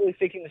China's probably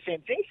thinking the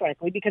same thing,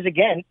 frankly, because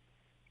again,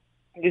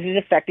 this is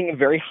affecting a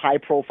very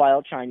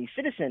high-profile Chinese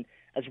citizen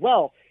as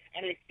well.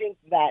 And I think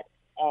that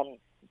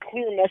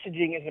clear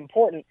messaging is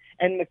important.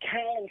 And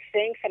McCallum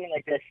saying something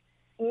like this,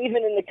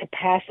 even in the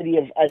capacity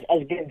of as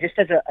a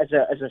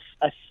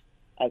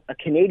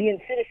Canadian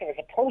citizen, as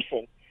a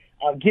person,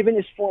 given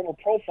his former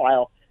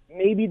profile,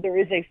 maybe there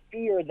is a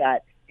fear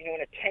that in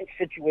a tense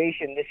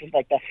situation, this is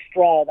like the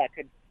straw that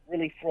could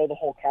really throw the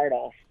whole card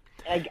off.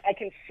 And I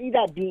can see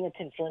that being a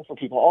concern for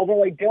people,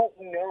 although I don't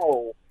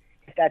know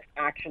if that's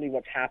actually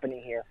what's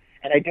happening here,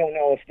 and I don't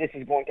know if this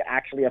is going to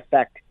actually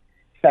affect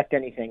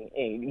anything,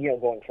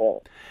 going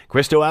forward.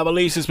 Christo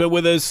Abalise has been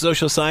with us,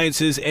 Social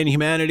Sciences and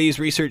Humanities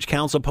Research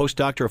Council,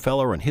 postdoctoral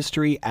fellow in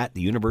history at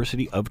the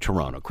University of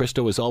Toronto.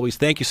 Christo, as always,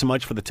 thank you so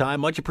much for the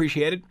time. Much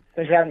appreciated.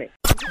 Thanks for having me.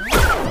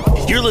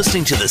 You're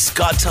listening to the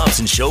Scott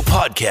Thompson Show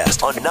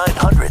podcast on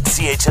 900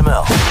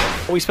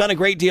 CHML. We spent a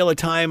great deal of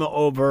time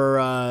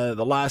over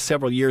the last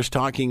several years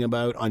talking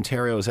about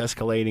Ontario's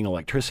escalating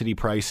electricity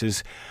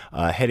prices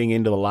heading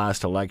into the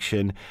last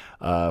election.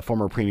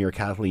 Former Premier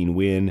Kathleen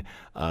Wynne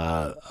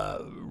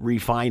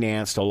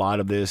refinanced a lot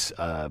of this,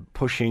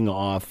 pushing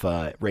off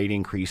rate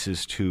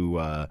increases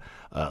to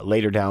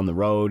later down the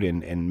road,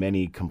 and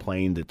many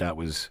complained that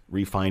was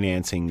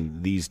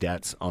refinancing these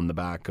debts on the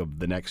back of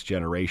the next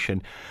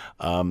generation,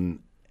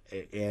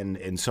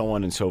 and so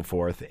on and so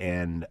forth.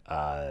 And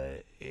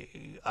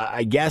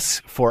I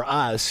guess for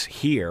us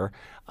here,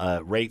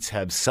 rates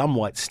have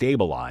somewhat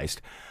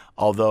stabilized,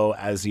 although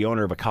as the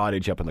owner of a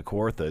cottage up in the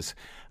Kawarthas,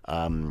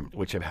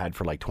 which I've had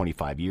for like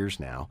 25 years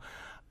now,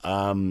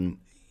 the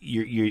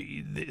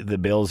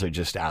bills are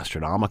just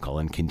astronomical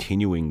and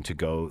continuing to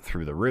go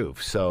through the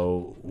roof.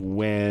 So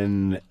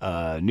when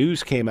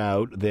news came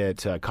out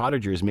that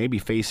cottagers may be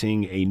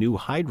facing a new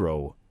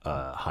hydro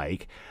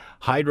hike,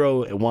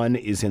 Hydro One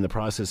is in the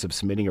process of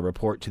submitting a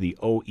report to the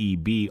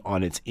OEB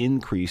on its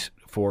increase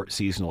for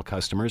seasonal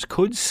customers,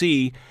 could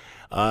see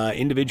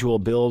individual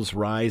bills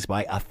rise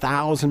by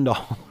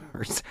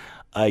 $1,000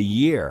 a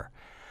year.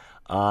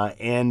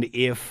 And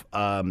if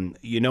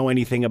you know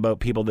anything about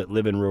people that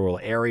live in rural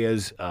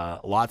areas,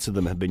 lots of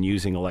them have been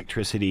using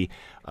electricity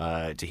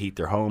to heat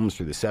their homes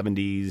through the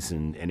 70s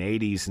and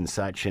 80s and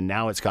such. And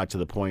now it's got to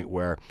the point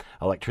where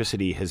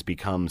electricity has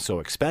become so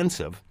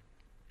expensive,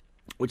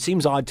 which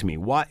seems odd to me.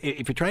 Why,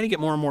 if you're trying to get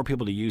more and more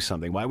people to use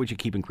something, why would you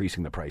keep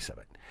increasing the price of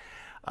it?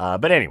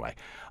 But anyway,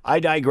 I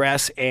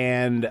digress,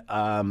 and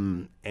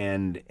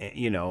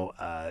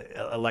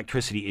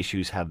electricity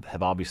issues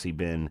have obviously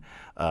been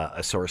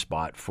a sore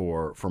spot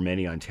for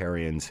many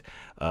Ontarians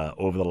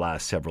over the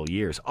last several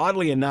years.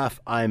 Oddly enough,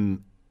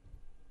 I'm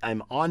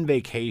on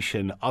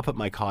vacation up at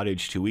my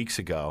cottage 2 weeks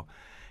ago,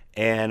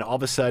 and all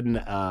of a sudden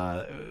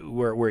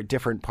we're at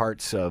different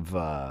parts of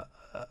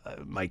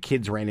my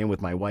kids ran in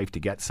with my wife to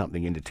get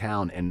something into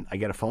town, and I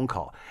get a phone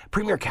call.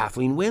 Premier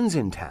Kathleen Wynne's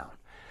in town.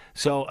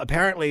 So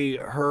apparently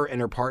her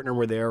and her partner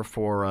were there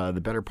for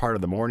the better part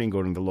of the morning,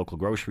 going to the local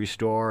grocery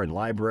store and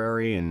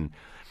library and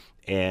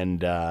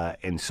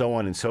so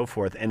on and so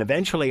forth. And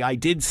eventually I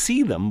did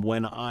see them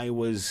when I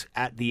was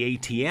at the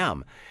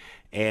ATM.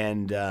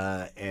 And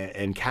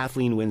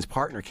Kathleen Wynne's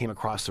partner came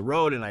across the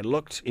road, and I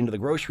looked into the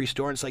grocery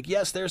store, and it's like,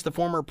 yes, there's the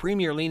former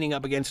premier leaning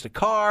up against a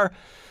car.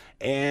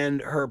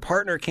 And her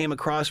partner came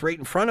across right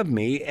in front of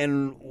me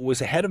and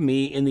was ahead of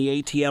me in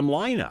the ATM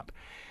lineup.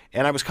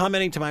 And I was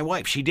commenting to my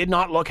wife. She did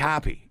not look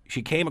happy.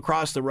 She came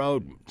across the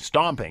road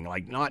stomping,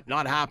 like not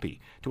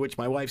happy. To which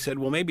my wife said,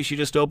 well, maybe she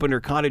just opened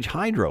her cottage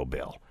hydro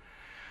bill.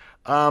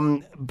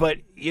 But,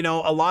 you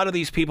know, a lot of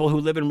these people who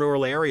live in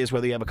rural areas,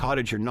 whether you have a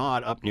cottage or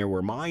not, up near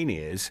where mine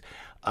is,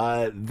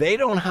 they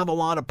don't have a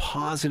lot of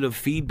positive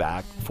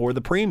feedback for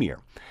the premier.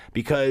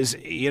 Because,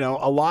 you know,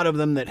 a lot of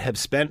them that have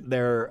spent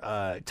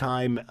their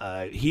time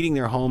heating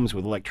their homes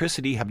with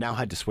electricity have now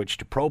had to switch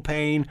to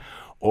propane.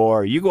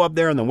 Or you go up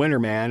there in the winter,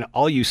 man,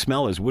 all you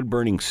smell is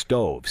wood-burning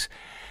stoves.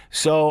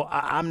 So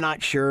I'm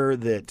not sure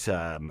that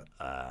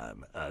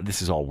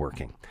this is all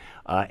working.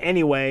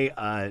 Anyway,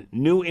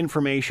 new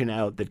information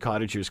out that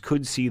cottagers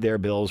could see their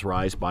bills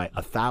rise by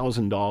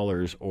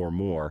 $1,000 or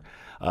more.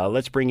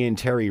 Let's bring in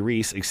Terry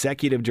Rees,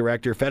 Executive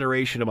Director,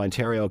 Federation of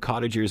Ontario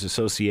Cottagers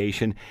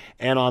Association,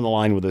 and on the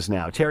line with us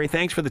now. Terry,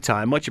 thanks for the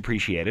time. Much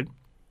appreciated.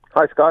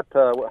 Hi, Scott.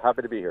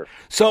 Happy to be here.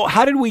 So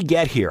how did we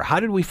get here?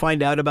 How did we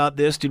find out about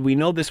this? Did we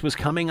know this was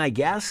coming, I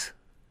guess?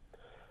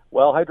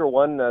 Well, Hydro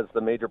One, as the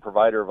major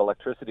provider of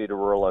electricity to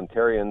rural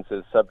Ontarians,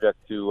 is subject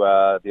to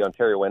the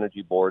Ontario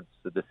Energy Board's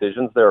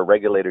decisions. They're a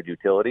regulated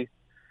utility.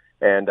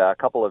 And a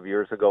couple of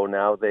years ago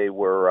now, they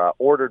were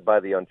ordered by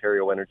the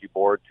Ontario Energy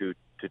Board to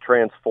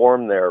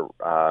transform their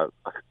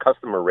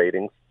customer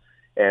ratings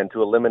and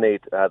to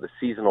eliminate the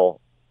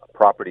seasonal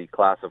property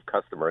class of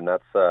customer. And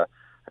that's,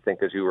 I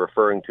think, as you were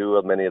referring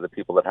to, many of the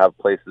people that have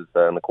places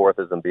in the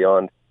Kawarthas and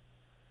beyond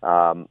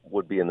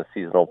would be in the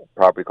seasonal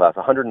property class.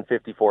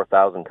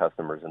 154,000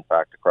 customers, in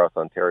fact, across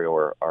Ontario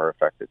are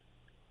affected.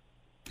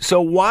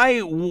 So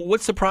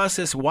what's the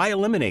process? Why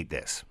eliminate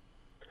this?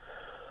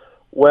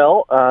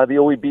 Well, the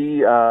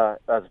OEB,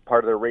 as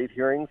part of their rate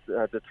hearings,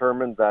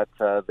 determined that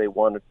they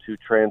wanted to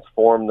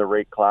transform the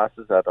rate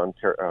classes at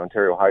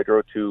Ontario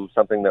Hydro to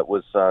something that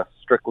was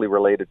strictly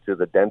related to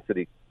the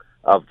density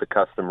of the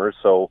customers.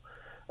 So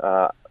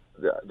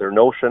their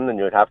notion, and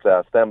you'd have to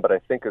ask them, but I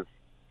think is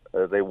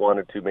they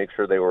wanted to make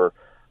sure they were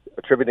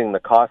attributing the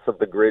cost of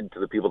the grid to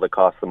the people that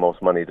cost the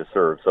most money to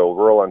serve. So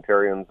rural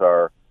Ontarians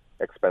are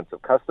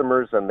expensive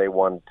customers, and they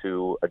wanted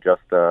to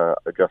adjust our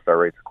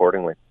rates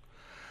accordingly.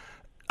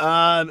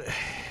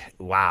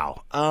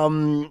 Wow.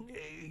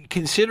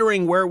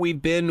 Considering where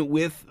we've been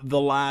with the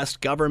last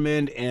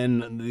government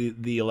and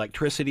the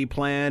electricity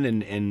plan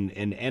and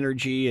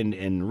energy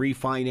and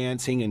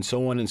refinancing and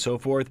so on and so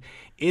forth,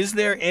 is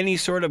there any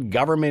sort of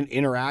government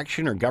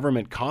interaction or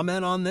government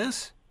comment on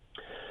this?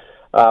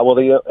 Well,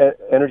 the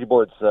Energy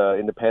Board's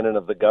independent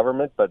of the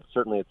government, but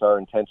certainly it's our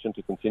intention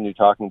to continue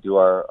talking to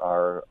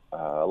our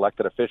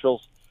elected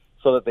officials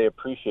so that they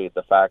appreciate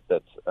the fact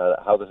that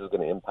how this is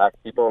going to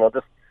impact people. And I'll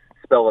just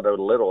spell it out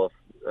a little. If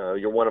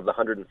you're one of the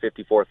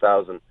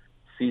 154,000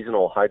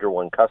 seasonal Hydro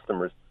One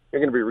customers, you're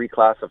going to be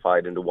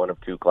reclassified into one of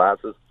two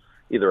classes,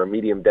 either a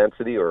medium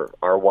density or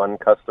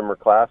R1 customer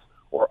class,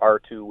 or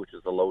R2, which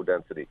is the low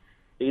density.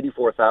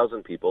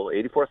 84,000 people,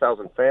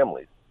 84,000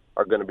 families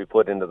are going to be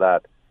put into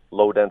that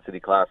low density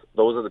class.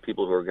 Those are the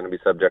people who are going to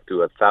be subject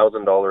to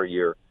 $1,000 a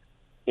year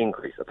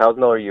increase,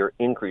 $1,000 a year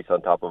increase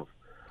on top of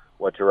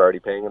what you're already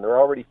paying. And they're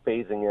already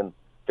phasing in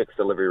fixed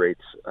delivery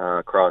rates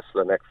across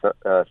the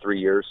next 3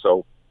 years.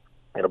 So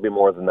it'll be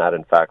more than that,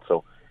 in fact.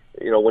 So,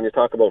 you know, when you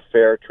talk about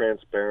fair,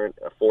 transparent,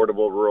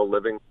 affordable rural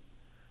living,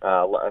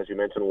 as you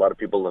mentioned, a lot of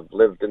people have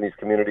lived in these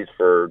communities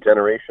for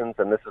generations,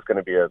 and this is going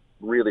to be a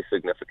really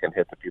significant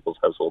hit to people's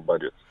household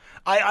budgets.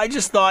 I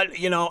just thought,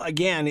 you know,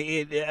 again,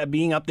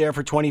 being up there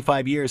for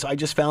 25 years, I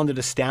just found it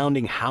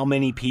astounding how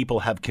many people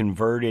have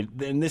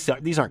converted, and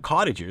these aren't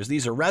cottagers,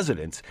 these are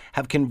residents,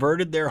 have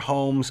converted their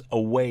homes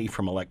away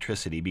from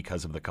electricity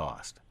because of the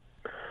cost.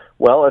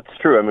 Well, it's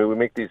true. I mean, we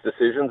make these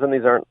decisions, and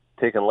these aren't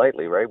taken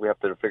lightly, right? We have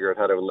to figure out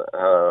how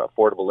to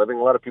affordable living.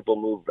 A lot of people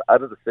moved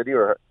out of the city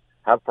or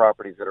have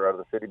properties that are out of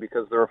the city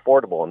because they're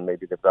affordable, and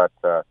maybe they've got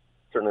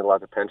certainly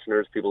lots of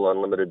pensioners, people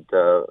on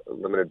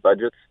limited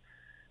budgets.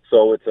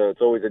 So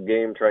it's always a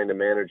game trying to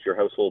manage your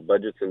household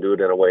budgets and do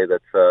it in a way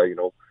that's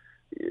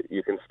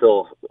you can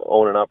still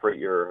own and operate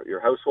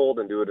your household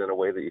and do it in a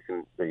way that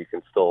you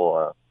can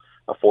still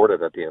afford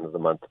it at the end of the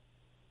month.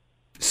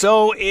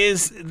 So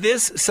is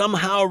this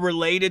somehow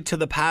related to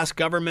the past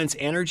government's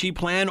energy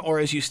plan, or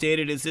as you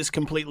stated, is this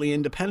completely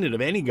independent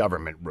of any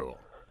government rule?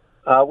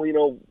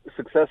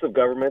 Successive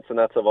governments, and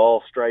that's of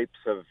all stripes,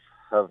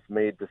 have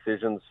made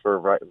decisions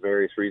for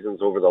various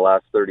reasons over the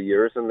last 30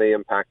 years, and they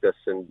impact us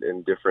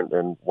in different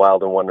and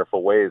wild and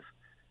wonderful ways.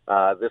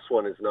 This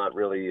one is not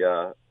really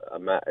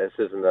this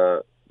isn't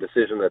a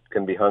decision that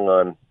can be hung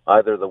on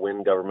either the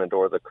Wynne government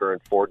or the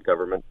current Ford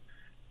government,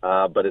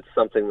 but it's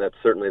something that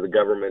certainly the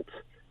government,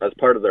 as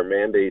part of their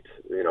mandate,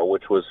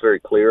 which was very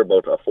clear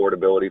about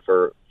affordability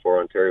for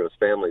Ontario's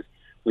families,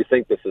 we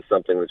think this is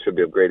something that should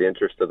be of great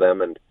interest to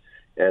them, and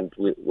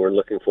we're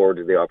looking forward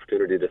to the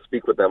opportunity to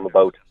speak with them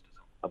about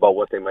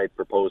what they might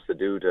propose to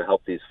do to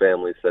help these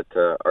families that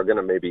are going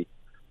to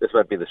this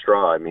might be the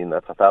straw. I mean,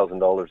 that's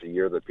 $1,000 a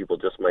year that people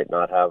just might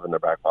not have in their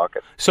back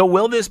pocket. So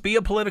will this be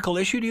a political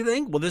issue, do you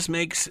think? Will this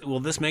make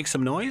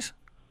some noise?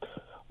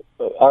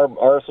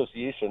 Our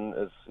association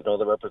is,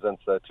 that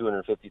represents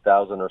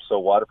 250,000 or so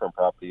waterfront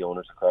property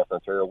owners across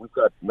Ontario. We've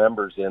got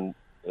members in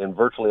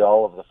virtually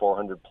all of the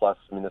 400 plus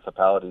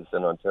municipalities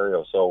in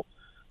Ontario. So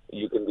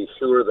you can be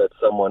sure that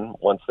someone,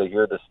 once they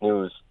hear this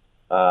news,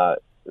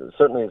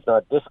 certainly is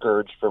not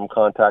discouraged from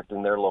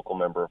contacting their local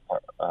member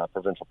of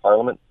provincial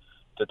parliament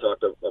to talk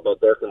about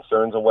their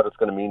concerns and what it's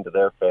going to mean to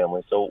their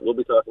family. So we'll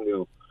be talking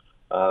to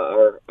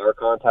our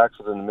contacts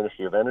within the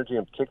Ministry of Energy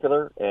in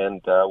particular,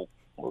 and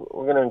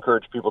we're going to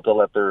encourage people to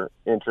let their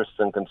interests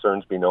and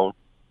concerns be known.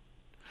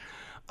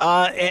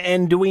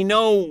 And do we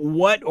know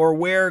what or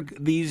where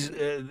these,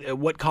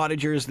 what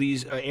cottagers,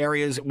 these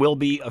areas will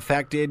be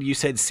affected? You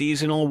said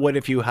seasonal. What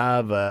if you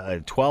have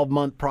a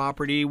 12-month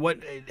property?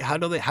 How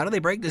do they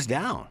break this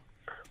down?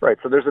 Right.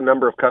 So there's a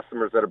number of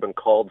customers that have been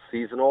called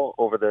seasonal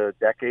over the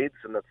decades,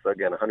 and that's,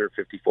 again,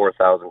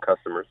 154,000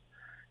 customers.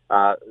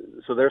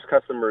 So there's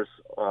customers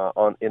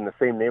in the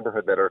same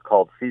neighborhood that are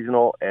called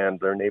seasonal, and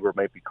their neighbor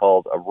might be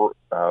called a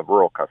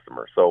rural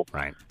customer. So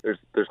right. There's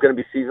going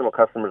to be seasonal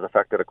customers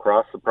affected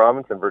across the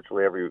province in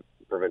virtually every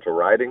provincial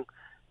riding,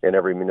 in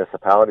every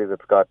municipality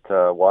that's got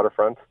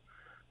waterfront.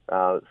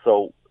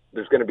 So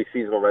there's going to be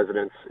seasonal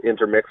residents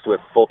intermixed with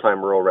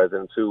full-time rural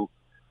residents who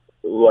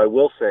I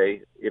will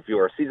say, if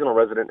you're a seasonal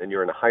resident and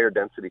you're in a higher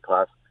density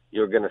class,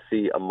 you're going to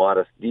see a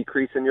modest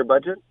decrease in your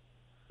budget,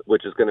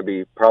 which is going to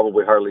be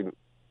probably hardly going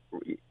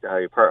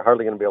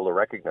to be able to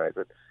recognize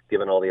it,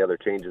 given all the other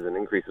changes and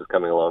increases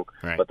coming along.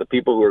 Right. But the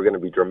people who are going to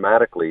be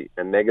dramatically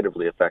and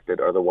negatively affected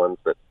are the ones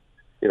that,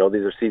 these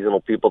are seasonal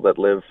people that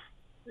live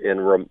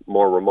in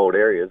more remote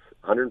areas.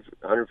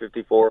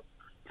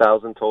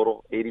 154,000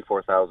 total,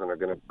 84,000 are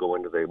going to go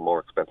into the more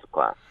expensive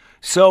class.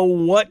 So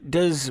what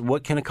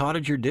can a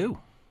cottager do?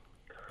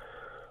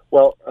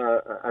 Well,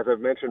 as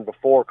I've mentioned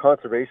before,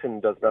 conservation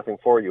does nothing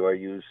for you. I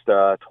used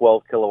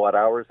 12 kilowatt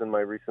hours in my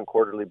recent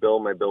quarterly bill.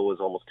 My bill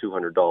was almost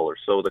 $200.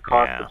 So the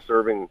cost of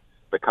serving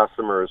the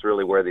customer is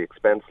really where the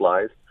expense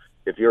lies.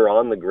 If you're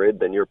on the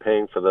grid, then you're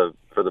paying for the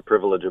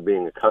privilege of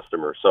being a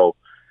customer. So,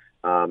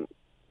 I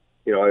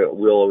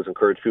will always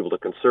encourage people to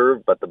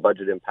conserve, but the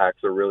budget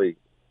impacts are really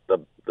the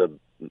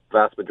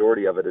vast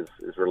majority of it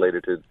is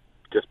related to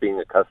just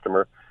being a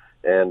customer,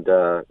 and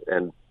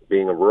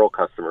being a rural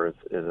customer is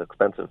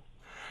expensive.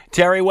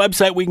 Terry,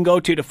 website we can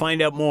go to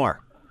find out more.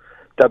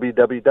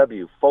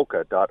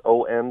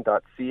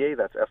 www.foca.on.ca.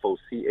 That's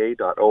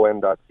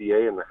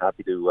foca.on.ca, and we're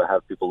happy to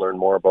have people learn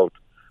more about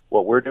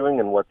what we're doing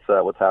and what's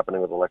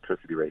happening with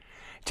electricity rates.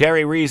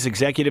 Terry Rees,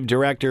 Executive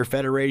Director,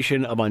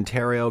 Federation of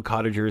Ontario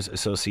Cottagers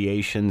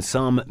Association.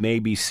 Some may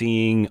be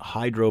seeing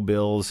hydro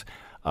bills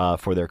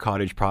for their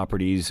cottage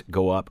properties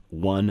go up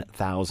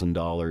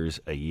 $1,000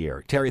 a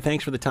year. Terry,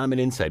 thanks for the time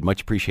and insight.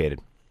 Much appreciated.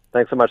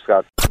 Thanks so much,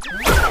 Scott.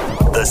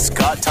 The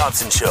Scott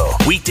Thompson Show,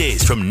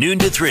 weekdays from noon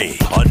to 3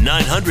 on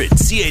 900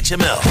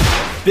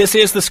 CHML. This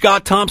is the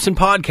Scott Thompson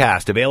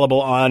Podcast,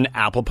 available on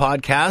Apple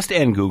Podcast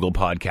and Google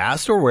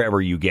Podcast, or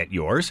wherever you get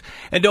yours.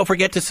 And don't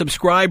forget to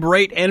subscribe,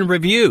 rate, and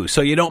review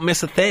so you don't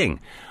miss a thing.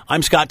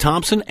 I'm Scott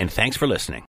Thompson, and thanks for listening.